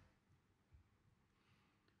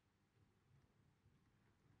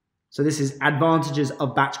 So this is advantages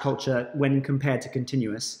of batch culture when compared to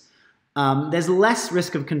continuous. There's less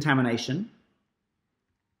risk of contamination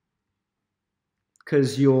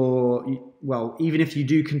because even if you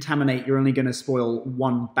do contaminate, you're only going to spoil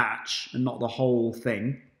one batch and not the whole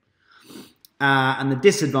thing. And the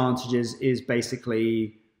disadvantages is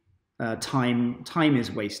basically time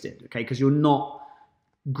is wasted, okay? Because you're not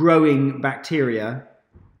growing bacteria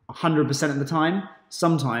 100% of the time.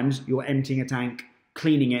 Sometimes you're emptying a tank,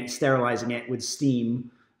 cleaning it, sterilizing it with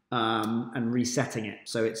steam, and resetting it.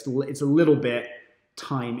 So it's a little bit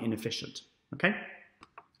time inefficient, okay?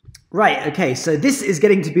 Right, okay, so this is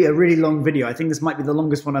getting to be a really long video. I think this might be the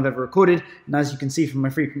longest one I've ever recorded. And as you can see from my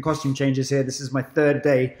frequent costume changes here, this is my third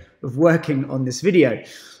day of working on this video.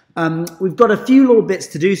 We've got a few little bits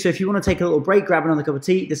to do, so if you want to take a little break, grab another cup of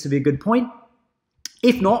tea, this would be a good point.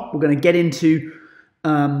 If not, we're going to get into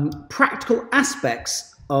practical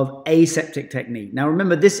aspects of aseptic technique. Now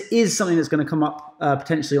remember, this is something that's going to come up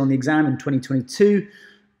potentially on the exam in 2022,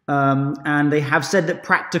 and they have said that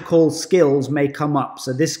practical skills may come up,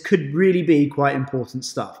 so this could really be quite important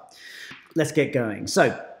stuff. Let's get going.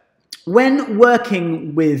 So when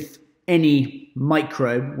working with any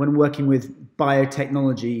microbe, when working with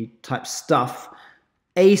biotechnology type stuff,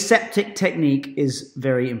 aseptic technique is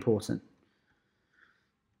very important.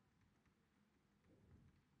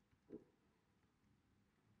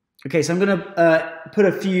 Okay, so I'm going to put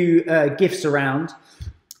a few GIFs around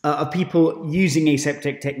of people using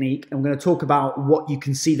aseptic technique. I'm going to talk about what you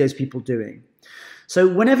can see those people doing. So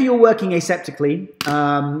whenever you're working aseptically,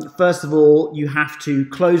 first of all, you have to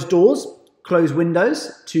close doors, close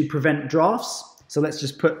windows to prevent drafts. So let's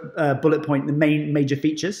just put bullet point the main major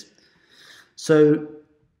features. So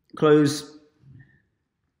close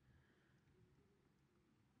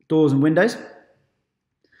doors and windows.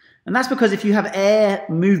 And that's because if you have air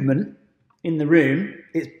movement in the room,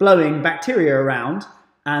 it's blowing bacteria around,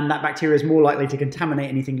 and that bacteria is more likely to contaminate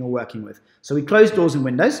anything you're working with. So we close doors and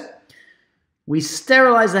windows. We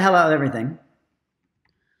sterilize the hell out of everything.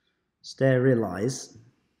 Sterilize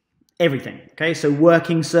everything. Okay, so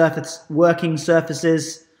working surfaces.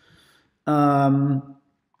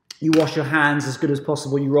 You wash your hands as good as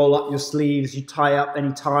possible. You roll up your sleeves. You tie up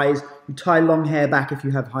any ties. You tie long hair back if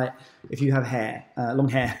you have hair, long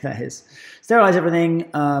hair. That is. Sterilize everything.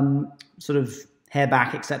 Sort of hair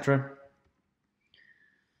back, etc.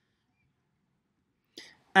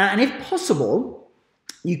 And if possible,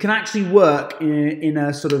 you can actually work in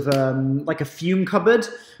a sort of like a fume cupboard.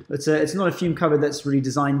 It's not a fume cupboard that's really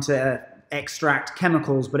designed to extract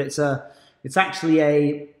chemicals, but it's actually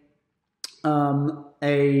a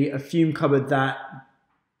fume cupboard that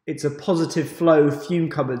it's a positive flow fume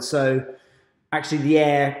cupboard. So actually the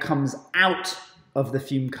air comes out of the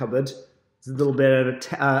fume cupboard. It's a little bit of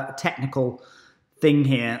a technical thing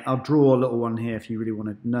here. I'll draw a little one here if you really want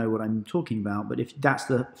to know what I'm talking about. But if that's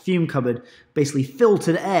the fume cupboard, basically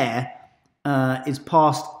filtered air is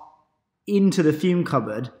passed into the fume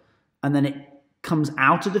cupboard and then it comes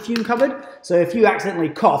out of the fume cupboard. So if you accidentally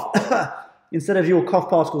cough, instead of your cough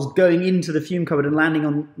particles going into the fume cupboard and landing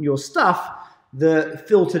on your stuff, the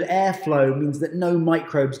filtered airflow means that no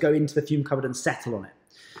microbes go into the fume cupboard and settle on it.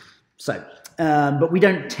 So, but we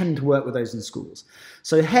don't tend to work with those in schools.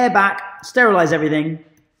 So hair back, sterilize everything.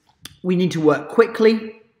 We need to work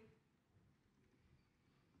quickly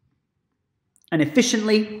and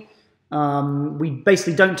efficiently. We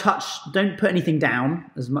basically don't put anything down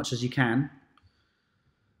as much as you can.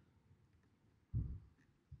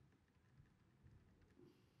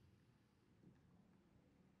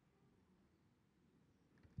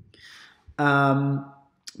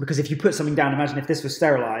 Because if you put something down, imagine if this was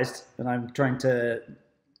sterilized and I'm trying to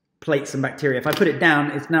plate some bacteria. If I put it down,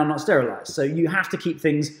 it's now not sterilized. So you have to keep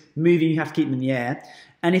things moving, you have to keep them in the air.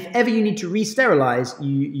 And if ever you need to re-sterilize, you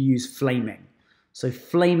use flaming. So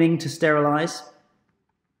flaming to sterilize.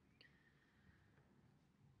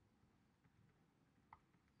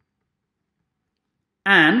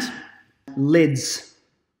 And lids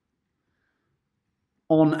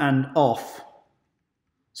on and off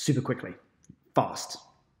super quickly, fast.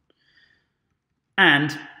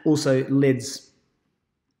 And also lids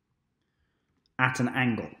at an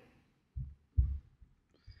angle.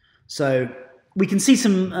 So we can see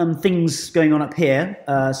some things going on up here.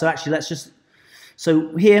 So actually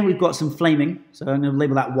so here we've got some flaming. So I'm going to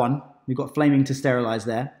label that 1. We've got flaming to sterilize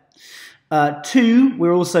there. 2,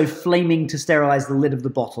 we're also flaming to sterilize the lid of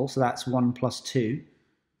the bottle. So that's 1 plus 2.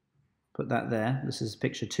 Put that there. This is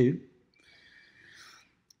picture 2.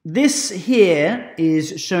 This here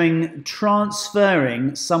is showing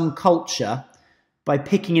transferring some culture by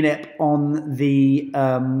picking it up on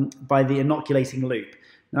by the inoculating loop.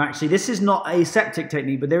 Now, actually, this is not a aseptic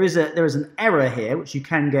technique, but there is an error here which you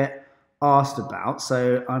can get asked about.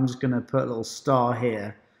 So I'm just going to put a little star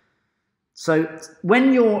here. So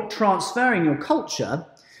when you're transferring your culture,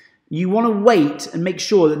 you want to wait and make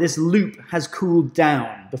sure that this loop has cooled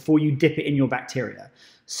down before you dip it in your bacteria.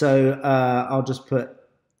 So I'll just put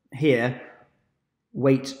here,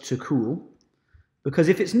 wait to cool, because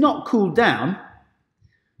if it's not cooled down,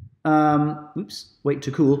 wait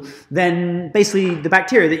to cool, then basically the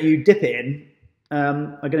bacteria that you dip it in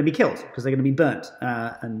are going to be killed because they're going to be burnt,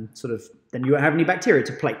 and sort of then you won't have any bacteria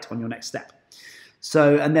to plate on your next step.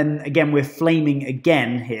 So, and then again, we're flaming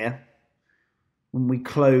again here when we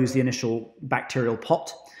close the initial bacterial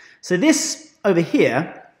pot. So this over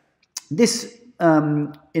here, this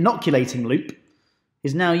inoculating loop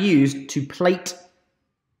is now used to plate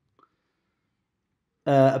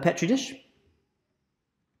a Petri dish.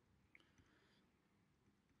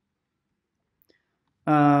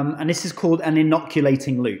 And this is called an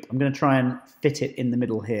inoculating loop. I'm going to try and fit it in the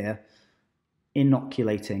middle here.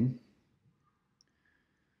 Inoculating.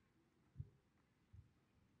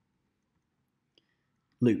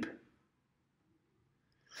 Loop.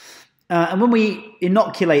 And when we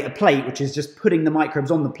inoculate a plate, which is just putting the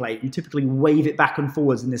microbes on the plate, you typically wave it back and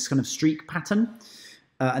forwards in this kind of streak pattern.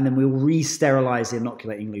 And then we'll re-sterilize the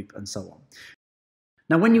inoculating loop and so on.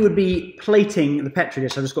 Now, when you would be plating the Petri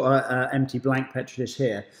dish, I've just got an empty blank Petri dish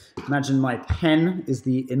here. Imagine my pen is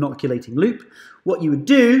the inoculating loop. What you would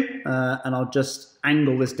do, and I'll just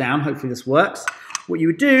angle this down, hopefully this works. What you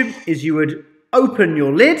would do is you would open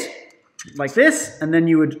your lid like this, and then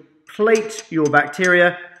you would plate your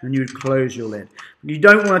bacteria, and you would close your lid. You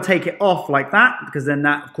don't want to take it off like that, because then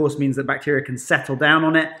that, of course, means that bacteria can settle down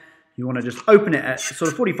on it. You want to just open it at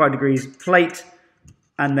sort of 45 degrees, plate,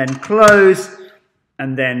 and then close.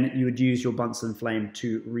 And then you would use your Bunsen flame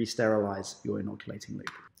to re-sterilize your inoculating loop.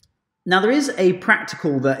 Now, there is a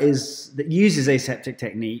practical that uses aseptic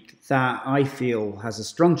technique that I feel has a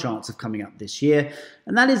strong chance of coming up this year,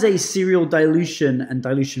 and that is a serial dilution and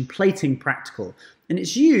dilution plating practical. And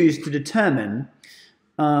it's used to determine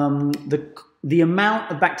the amount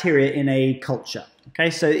of bacteria in a culture. Okay,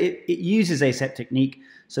 so it uses aseptic technique.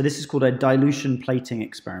 So this is called a dilution plating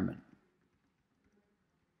experiment.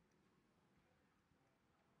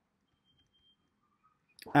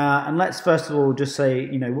 And let's first of all just say,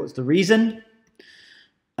 what's the reason?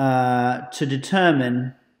 To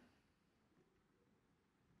determine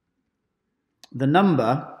the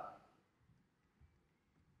number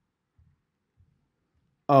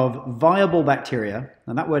of viable bacteria,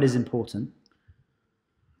 and that word is important,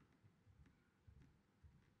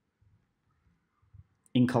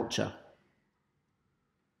 in culture.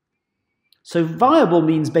 So viable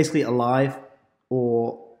means basically alive,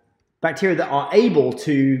 or bacteria that are able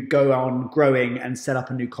to go on growing and set up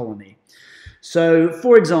a new colony. So,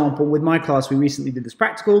 for example, with my class, we recently did this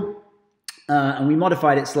practical, and we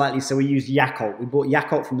modified it slightly, so we used Yakult. We bought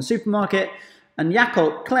Yakult from the supermarket, and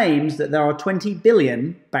Yakult claims that there are 20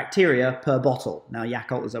 billion bacteria per bottle. Now,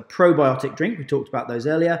 Yakult is a probiotic drink. We talked about those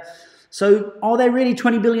earlier. So, are there really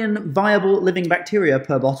 20 billion viable living bacteria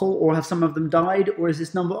per bottle, or have some of them died, or is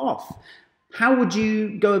this number off? How would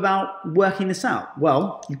you go about working this out?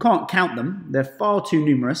 Well, you can't count them. They're far too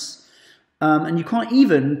numerous. And you can't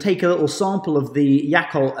even take a little sample of the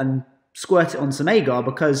Yakult and squirt it on some agar,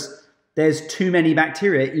 because there's too many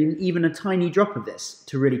bacteria in even a tiny drop of this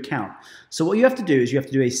to really count. So what you have to do is you have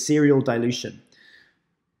to do a serial dilution.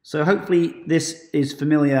 So hopefully this is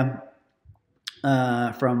familiar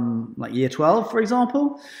from like year 12, for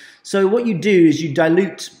example. So what you do is you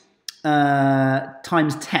dilute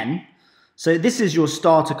times 10. So this is your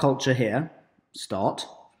starter culture here, start,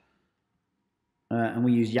 and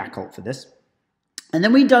we use Yakult for this. And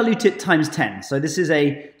then we dilute it times 10. So this is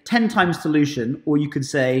a 10 times dilution, or you could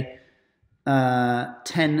say 10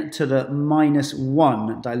 to the minus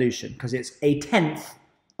 1 dilution, because it's a tenth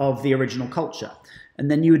of the original culture. And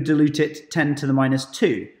then you would dilute it 10 to the minus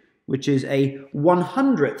 2, which is a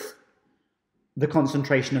 100th the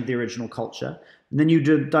concentration of the original culture. And then you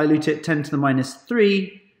dilute it 10 to the minus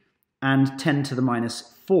 3, and 10 to the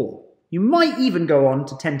minus 4. You might even go on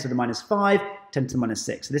to 10 to the minus 5, 10 to the minus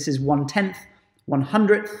 6. So this is 1/10th,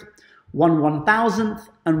 100th, 1/1000th,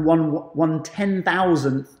 and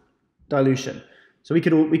 1/10,000th dilution. So we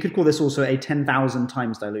could call this also a 10,000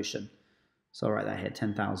 times dilution. So I'll write that here,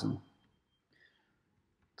 10,000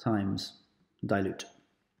 times dilute.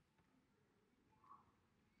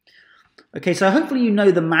 Okay, so hopefully you know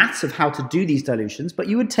the maths of how to do these dilutions, but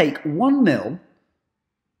you would take 1 ml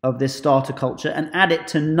of this starter culture and add it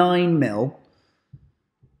to 9 ml.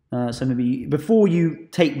 So maybe before you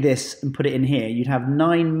take this and put it in here, you'd have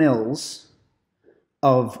 9 mils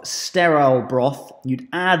of sterile broth. You'd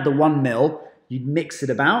add the 1 ml, you'd mix it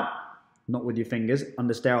about, not with your fingers,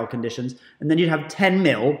 under sterile conditions, and then you'd have 10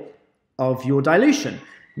 ml of your dilution.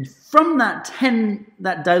 And from that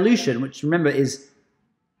dilution, which remember is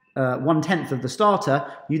 1/10 of the starter,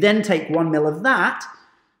 you then take 1 ml of that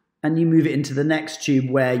and you move it into the next tube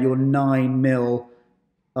where your 9 ml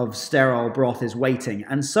of sterile broth is waiting,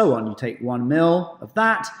 and so on. You take 1 ml of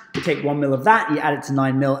that, you take 1 ml of that, you add it to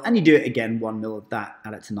 9 ml, and you do it again, 1 ml of that,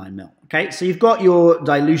 add it to 9 ml. Okay, so you've got your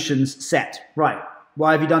dilutions set. Right,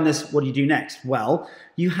 why have you done this? What do you do next? Well,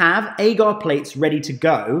 you have agar plates ready to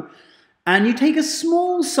go, and you take a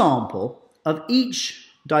small sample of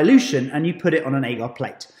each dilution and you put it on an agar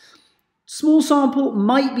plate. Small sample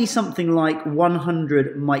might be something like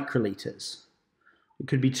 100 microliters. It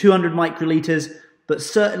could be 200 microliters, but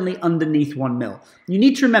certainly underneath 1 ml. You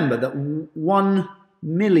need to remember that 1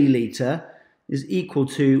 milliliter is equal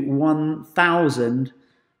to 1,000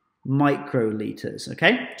 microliters,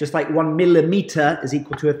 okay? Just like 1 millimeter is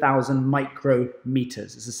equal to 1,000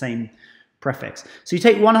 micrometers. It's the same prefix. So you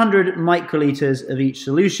take 100 microliters of each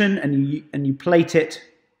solution and you plate it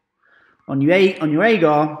on your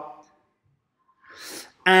agar,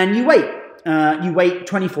 and you wait. You wait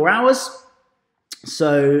 24 hours.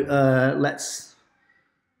 So let's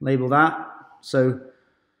label that. So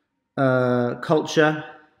culture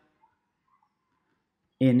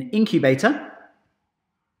in incubator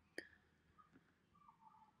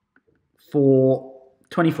for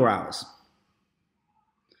 24 hours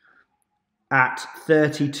at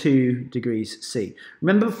 32 degrees C.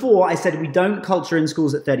 Remember before I said we don't culture in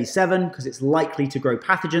schools at 37 because it's likely to grow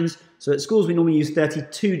pathogens. So at schools we normally use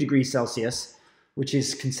 32 degrees Celsius, which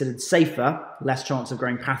is considered safer, less chance of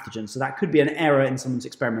growing pathogens. So that could be an error in someone's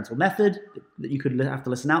experimental method that you could have to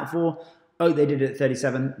listen out for. Oh, they did it at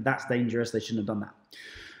 37, that's dangerous, they shouldn't have done that.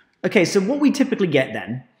 Okay, so what we typically get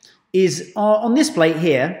then is on this plate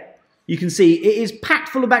here, you can see it is packed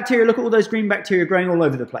full of bacteria. Look at all those green bacteria growing all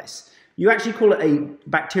over the place. You actually call it a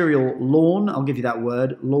bacterial lawn. I'll give you that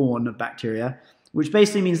word, lawn of bacteria, which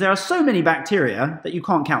basically means there are so many bacteria that you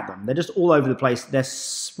can't count them. They're just all over the place. They're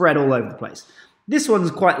spread all over the place. This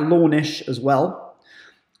one's quite lawnish as well.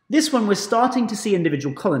 This one we're starting to see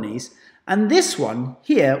individual colonies. And this one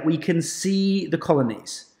here, we can see the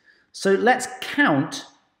colonies. So let's count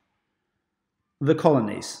the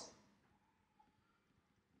colonies.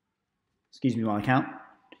 Excuse me while I count.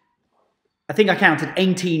 I think I counted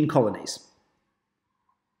 18 colonies.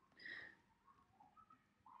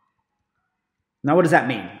 Now, what does that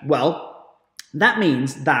mean? Well, that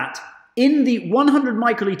means that in the 100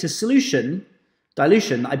 microliter solution,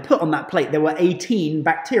 dilution that I put on that plate, there were 18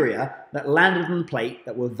 bacteria that landed on the plate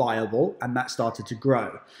that were viable and that started to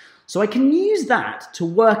grow. So I can use that to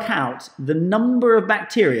work out the number of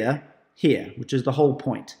bacteria here, which is the whole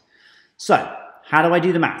point. So, how do I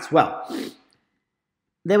do the maths? Well,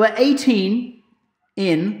 there were 18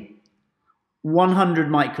 in 100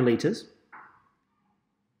 microliters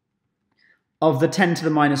of the 10 to the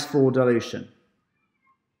minus 4 dilution.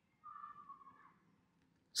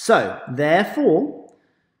 So, therefore,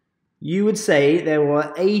 you would say there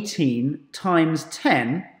were 18 times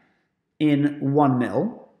 10 in 1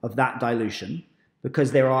 mil of that dilution,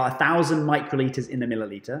 because there are 1,000 microliters in a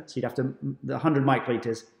milliliter. So you'd have to, the 100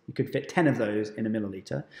 microliters, you could fit 10 of those in a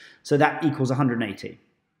milliliter. So that equals 180.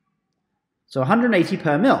 So 180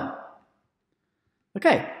 per mil.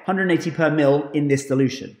 Okay, 180 per mil in this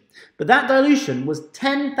dilution. But that dilution was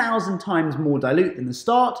 10,000 times more dilute than the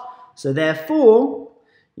start. So therefore,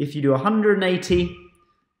 if you do 180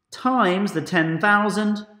 times the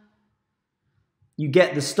 10,000, you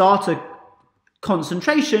get the starter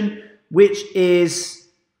concentration, which is,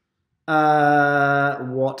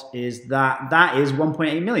 what is that? That is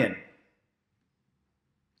 1.8 million.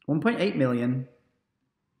 1.8 million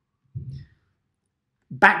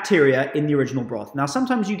bacteria in the original broth. Now,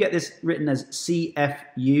 sometimes you get this written as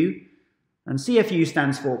CFU, and CFU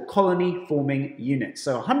stands for colony forming units.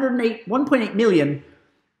 So 1.8 million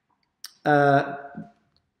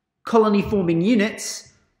colony forming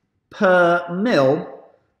units per mil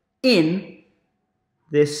in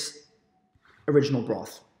this original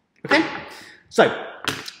broth. Okay? So,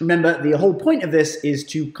 remember, the whole point of this is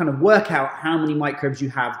to kind of work out how many microbes you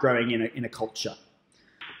have growing in a culture.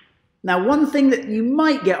 Now, one thing that you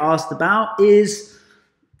might get asked about is,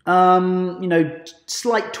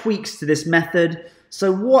 slight tweaks to this method.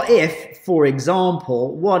 So what if, for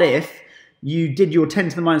example, what if you did your 10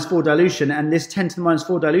 to the minus 4 dilution and this 10 to the minus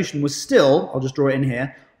 4 dilution was still, I'll just draw it in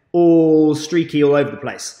here, all streaky all over the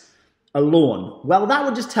place, a lawn? Well, that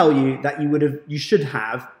would just tell you that you should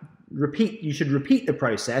repeat the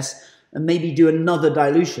process and maybe do another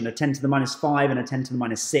dilution, a 10 to the minus 5 and a 10 to the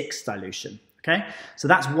minus 6 dilution. Okay, so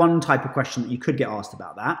that's one type of question that you could get asked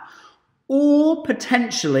about that. Or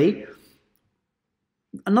potentially,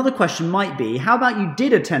 another question might be, how about you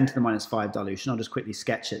did a 10 to the minus 5 dilution? I'll just quickly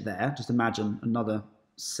sketch it there. Just imagine another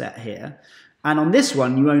set here. And on this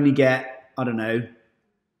one, you only get, I don't know,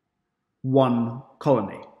 1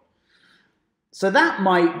 colony. So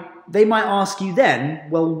they might ask you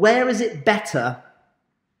then, well, where is it better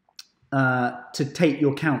to take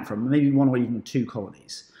your count from? Maybe 1 or even 2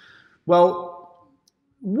 colonies. Well,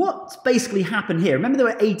 what's basically happened here? Remember there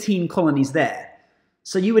were 18 colonies there.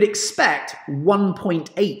 So you would expect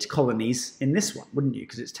 1.8 colonies in this one, wouldn't you?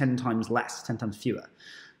 Because it's 10 times less, 10 times fewer.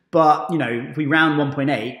 But, if we round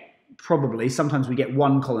 1.8, probably sometimes we get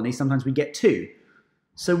 1 colony, sometimes we get 2.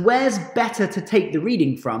 So where's better to take the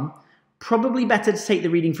reading from? Probably better to take the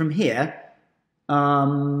reading from here.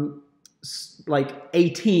 like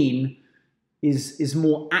 18 is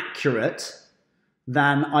more accurate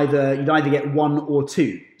than you'd either get 1 or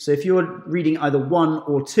 2. So if you're reading either 1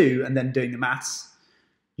 or 2 and then doing the maths,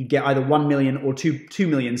 you'd get either 1 million or 2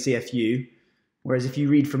 million CFU. Whereas if you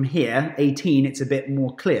read from here, 18, it's a bit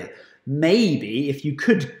more clear. Maybe if you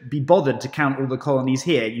could be bothered to count all the colonies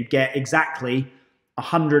here, you'd get exactly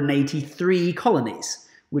 183 colonies,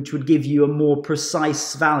 which would give you a more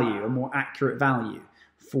precise value, a more accurate value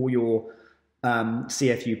for your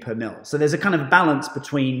CFU per mil. So there's a kind of balance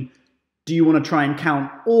between, do you want to try and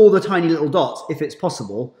count all the tiny little dots if it's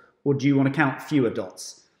possible, or do you want to count fewer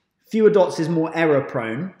dots? Fewer dots is more error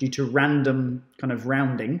prone due to random kind of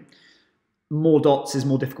rounding. More dots is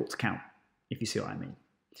more difficult to count, if you see what I mean.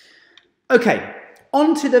 Okay,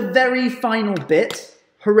 on to the very final bit.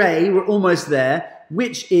 Hooray, we're almost there,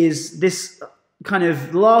 which is this kind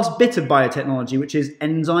of last bit of biotechnology, which is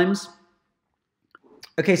enzymes.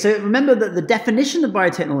 Okay, so remember that the definition of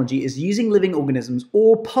biotechnology is using living organisms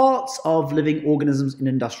or parts of living organisms in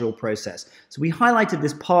industrial process. So we highlighted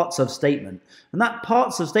this parts of statement, and that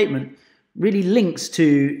parts of statement really links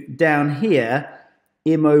to down here,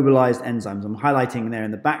 immobilized enzymes. I'm highlighting there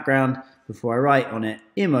in the background before I write on it,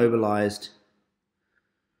 immobilized.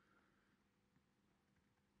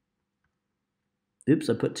 Oops,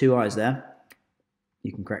 I put 2 I's there.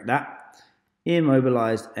 You can correct that.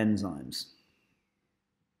 Immobilized enzymes.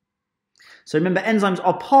 So remember, enzymes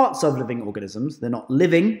are parts of living organisms. They're not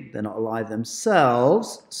living, they're not alive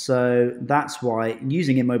themselves. So that's why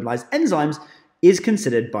using immobilized enzymes is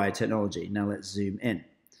considered biotechnology. Now let's zoom in.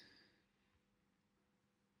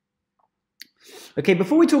 Okay,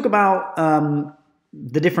 before we talk about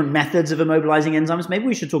the different methods of immobilizing enzymes, maybe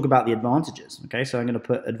we should talk about the advantages. Okay, so I'm going to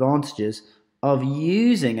put advantages of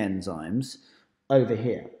using enzymes over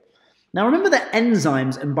here. Now remember that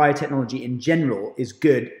enzymes and biotechnology in general is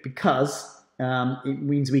good because it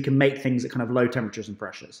means we can make things at kind of low temperatures and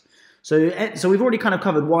pressures. So we've already kind of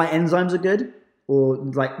covered why enzymes are good, or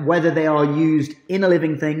like whether they are used in a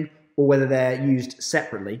living thing or whether they're used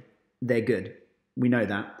separately, they're good. We know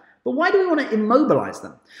that. But why do we want to immobilize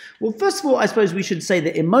them? Well, first of all, I suppose we should say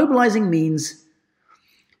that immobilizing means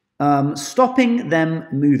stopping them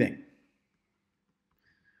moving.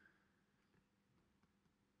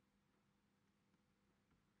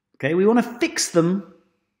 Okay, we want to fix them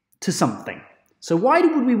to something. So why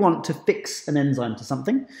would we want to fix an enzyme to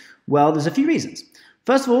something? Well, there's a few reasons.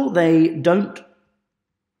 First of all, they don't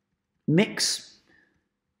mix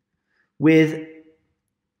with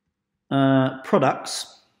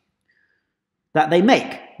products that they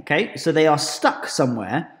make, okay? So they are stuck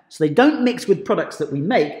somewhere, so they don't mix with products that we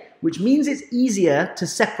make, which means it's easier to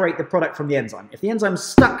separate the product from the enzyme. If the enzyme's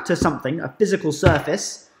stuck to something, a physical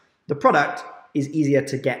surface, the product is easier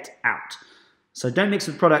to get out. So don't mix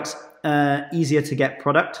with products, easier to get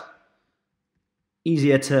product,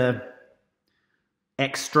 easier to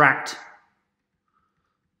extract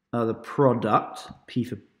the product, P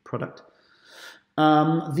for product.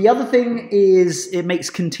 The other thing is it makes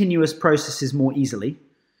continuous processes more easily.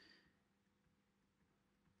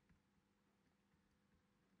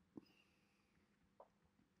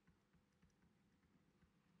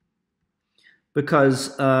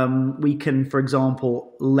 Because we can, for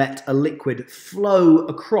example, let a liquid flow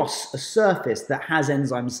across a surface that has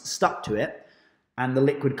enzymes stuck to it, and the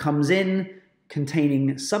liquid comes in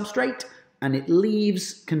containing substrate, and it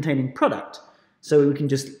leaves containing product. So we can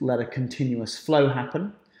just let a continuous flow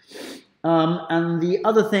happen. And the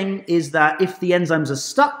other thing is that if the enzymes are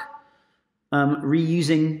stuck,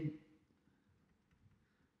 reusing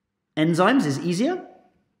enzymes is easier.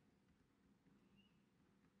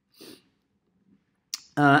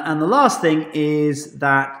 And the last thing is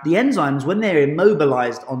that the enzymes, when they're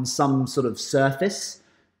immobilized on some sort of surface,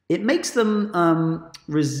 it makes them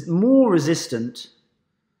more resistant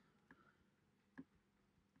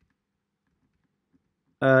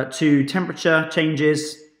to temperature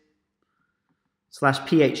changes /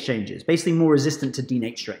 pH changes, basically more resistant to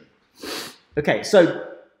denaturing. Okay, so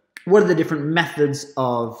what are the different methods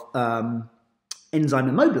of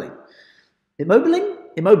enzyme immobilizing?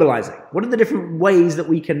 What are the different ways that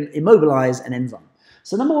we can immobilize an enzyme?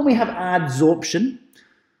 So number one, we have adsorption.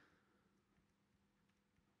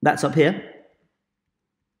 That's up here.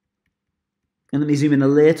 And let me zoom in a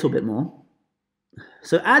little bit more.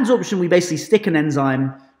 So adsorption, we basically stick an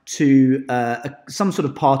enzyme to some sort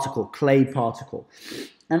of particle, clay particle.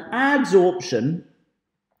 And adsorption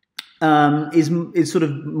is sort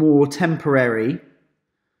of more temporary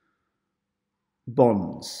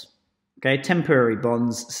bonds. Okay, temporary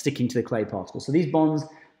bonds sticking to the clay particle. So these bonds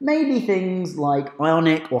maybe things like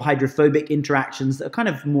ionic or hydrophobic interactions that are kind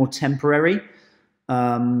of more temporary.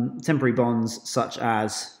 Temporary bonds such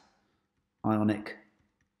as ionic.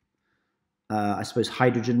 I suppose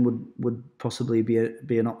hydrogen would possibly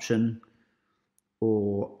be an option,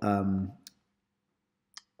 or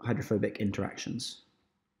hydrophobic interactions.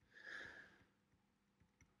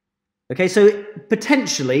 Okay, so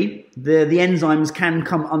potentially the enzymes can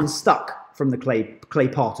come unstuck from the clay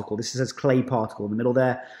particle. This says clay particle in the middle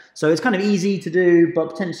there. So it's kind of easy to do, but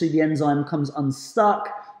potentially the enzyme comes unstuck,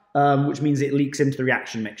 which means it leaks into the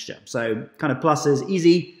reaction mixture. So kind of pluses,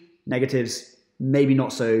 easy, negatives, maybe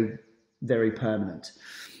not so very permanent.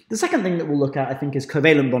 The second thing that we'll look at, I think, is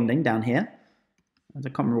covalent bonding down here. I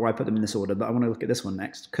can't remember why I put them in this order, but I want to look at this one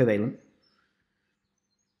next, covalent.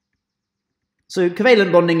 So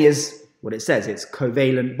covalent bonding is what it says, it's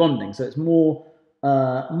covalent bonding. So it's more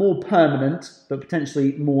permanent, but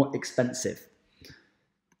potentially more expensive.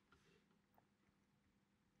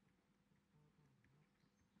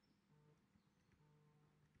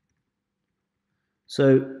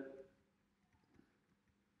 So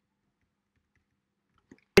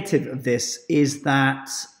negative of this is that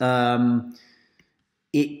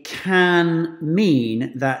it can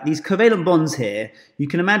mean that these covalent bonds here, you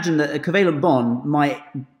can imagine that a covalent bond might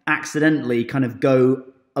accidentally kind of go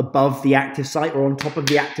above the active site or on top of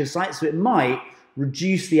the active site. So it might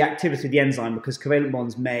reduce the activity of the enzyme because covalent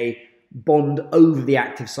bonds may bond over the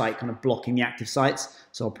active site, kind of blocking the active sites.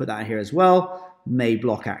 So I'll put that here as well, may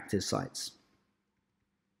block active sites.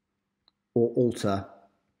 Or alter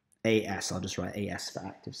AS, I'll just write AS for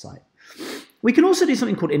active site. We can also do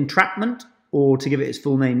something called entrapment, or to give it its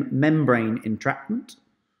full name, membrane entrapment.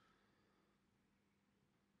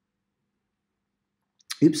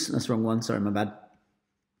 Oops, that's the wrong one, sorry, my bad.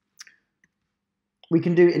 We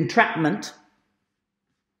can do entrapment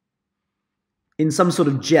in some sort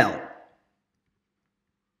of gel.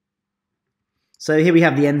 So here we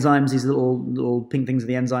have the enzymes, these little pink things are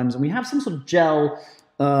the enzymes, and we have some sort of gel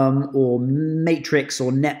or matrix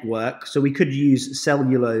or network. So we could use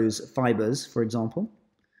cellulose fibers, for example.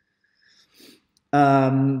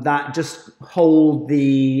 That just hold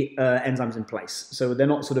the enzymes in place. So they're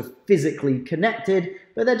not sort of physically connected,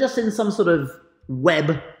 but they're just in some sort of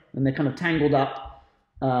web, and they're kind of tangled up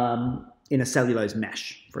in a cellulose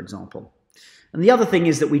mesh, for example. And the other thing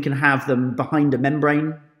is that we can have them behind a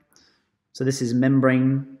membrane. So this is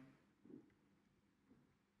membrane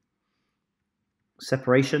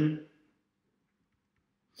separation.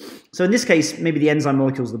 So in this case, maybe the enzyme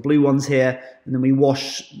molecules are the blue ones here, and then we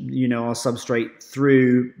wash, our substrate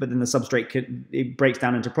through, but then the substrate it breaks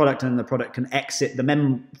down into product, and then the product can exit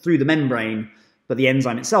through the membrane, but the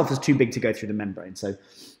enzyme itself is too big to go through the membrane. So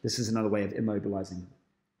this is another way of immobilizing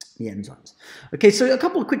the enzymes. Okay, so a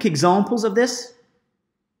couple of quick examples of this.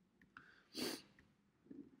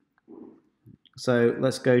 So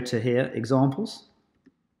let's go to here, examples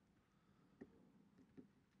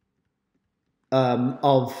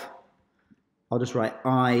I'll just write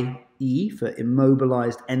IE for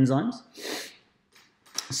immobilized enzymes.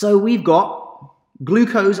 So we've got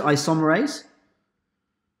glucose isomerase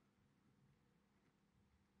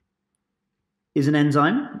is an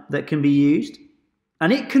enzyme that can be used,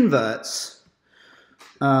 and it converts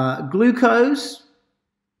glucose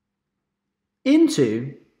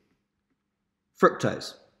into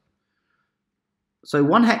fructose. So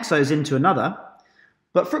one hexose into another,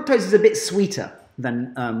 but fructose is a bit sweeter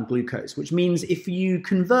than glucose, which means if you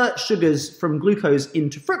convert sugars from glucose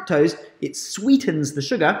into fructose, it sweetens the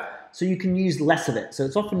sugar, so you can use less of it. So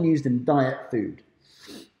it's often used in diet food.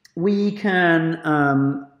 We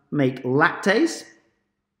can make lactase.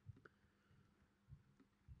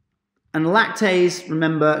 And lactase,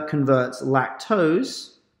 remember, converts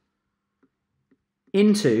lactose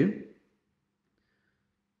into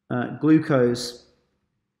glucose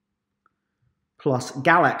plus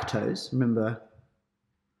galactose. Remember,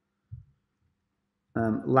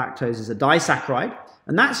 lactose is a disaccharide,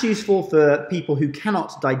 and that's useful for people who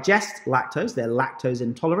cannot digest lactose. They're lactose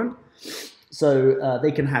intolerant. So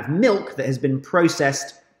they can have milk that has been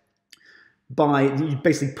processed by, you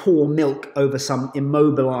basically pour milk over some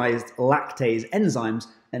immobilized lactase enzymes,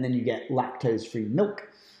 and then you get lactose-free milk.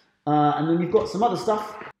 And then you've got some other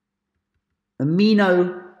stuff.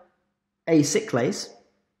 Amino acyclase.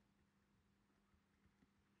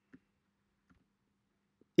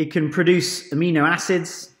 It can produce amino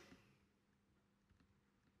acids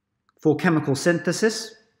for chemical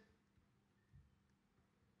synthesis.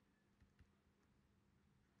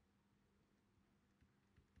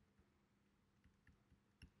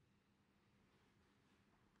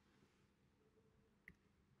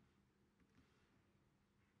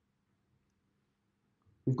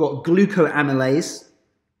 we've got glucoamylase.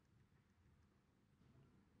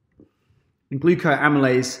 And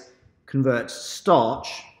glucoamylase converts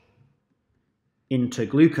starch into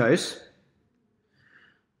glucose.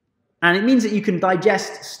 And it means that you can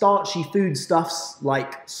digest starchy foodstuffs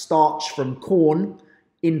like starch from corn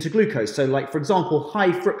into glucose. So like, for example,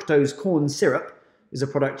 high fructose corn syrup is a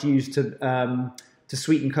product used to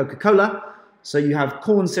sweeten Coca-Cola. So you have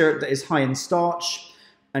corn syrup that is high in starch,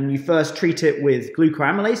 and you first treat it with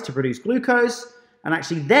glucoamylase to produce glucose, and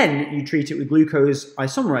actually then you treat it with glucose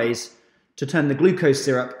isomerase to turn the glucose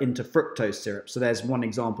syrup into fructose syrup. So there's one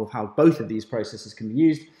example of how both of these processes can be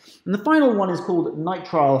used. And the final one is called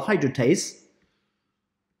nitrile hydratase.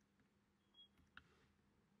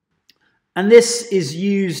 And this is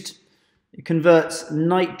used, it converts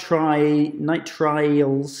nitriles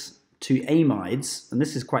to amides, and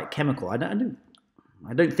this is quite chemical. I don't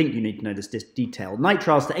think you need to know this detail.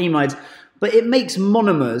 Nitriles to amides, but it makes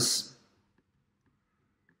monomers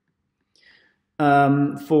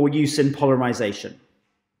for use in polymerization.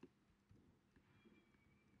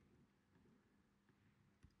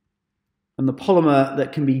 And the polymer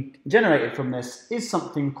that can be generated from this is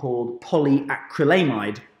something called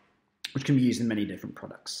polyacrylamide, which can be used in many different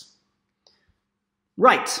products.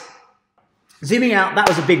 Right. Zooming out, that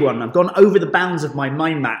was a big one. I've gone over the bounds of my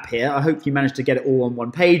mind map here. I hope you managed to get it all on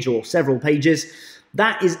one page or several pages.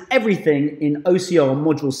 That is everything in OCR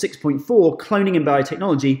Module 6.4, Cloning and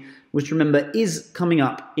Biotechnology, which, remember, is coming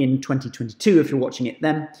up in 2022 if you're watching it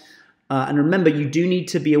then. And remember, you do need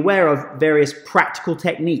to be aware of various practical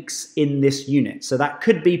techniques in this unit. So that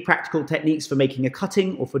could be practical techniques for making a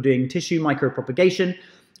cutting or for doing tissue micropropagation,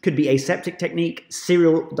 could be aseptic technique,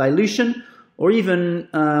 serial dilution, or even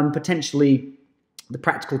potentially the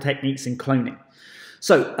practical techniques in cloning.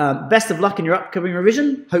 So best of luck in your upcoming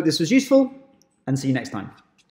revision. Hope this was useful, and see you next time.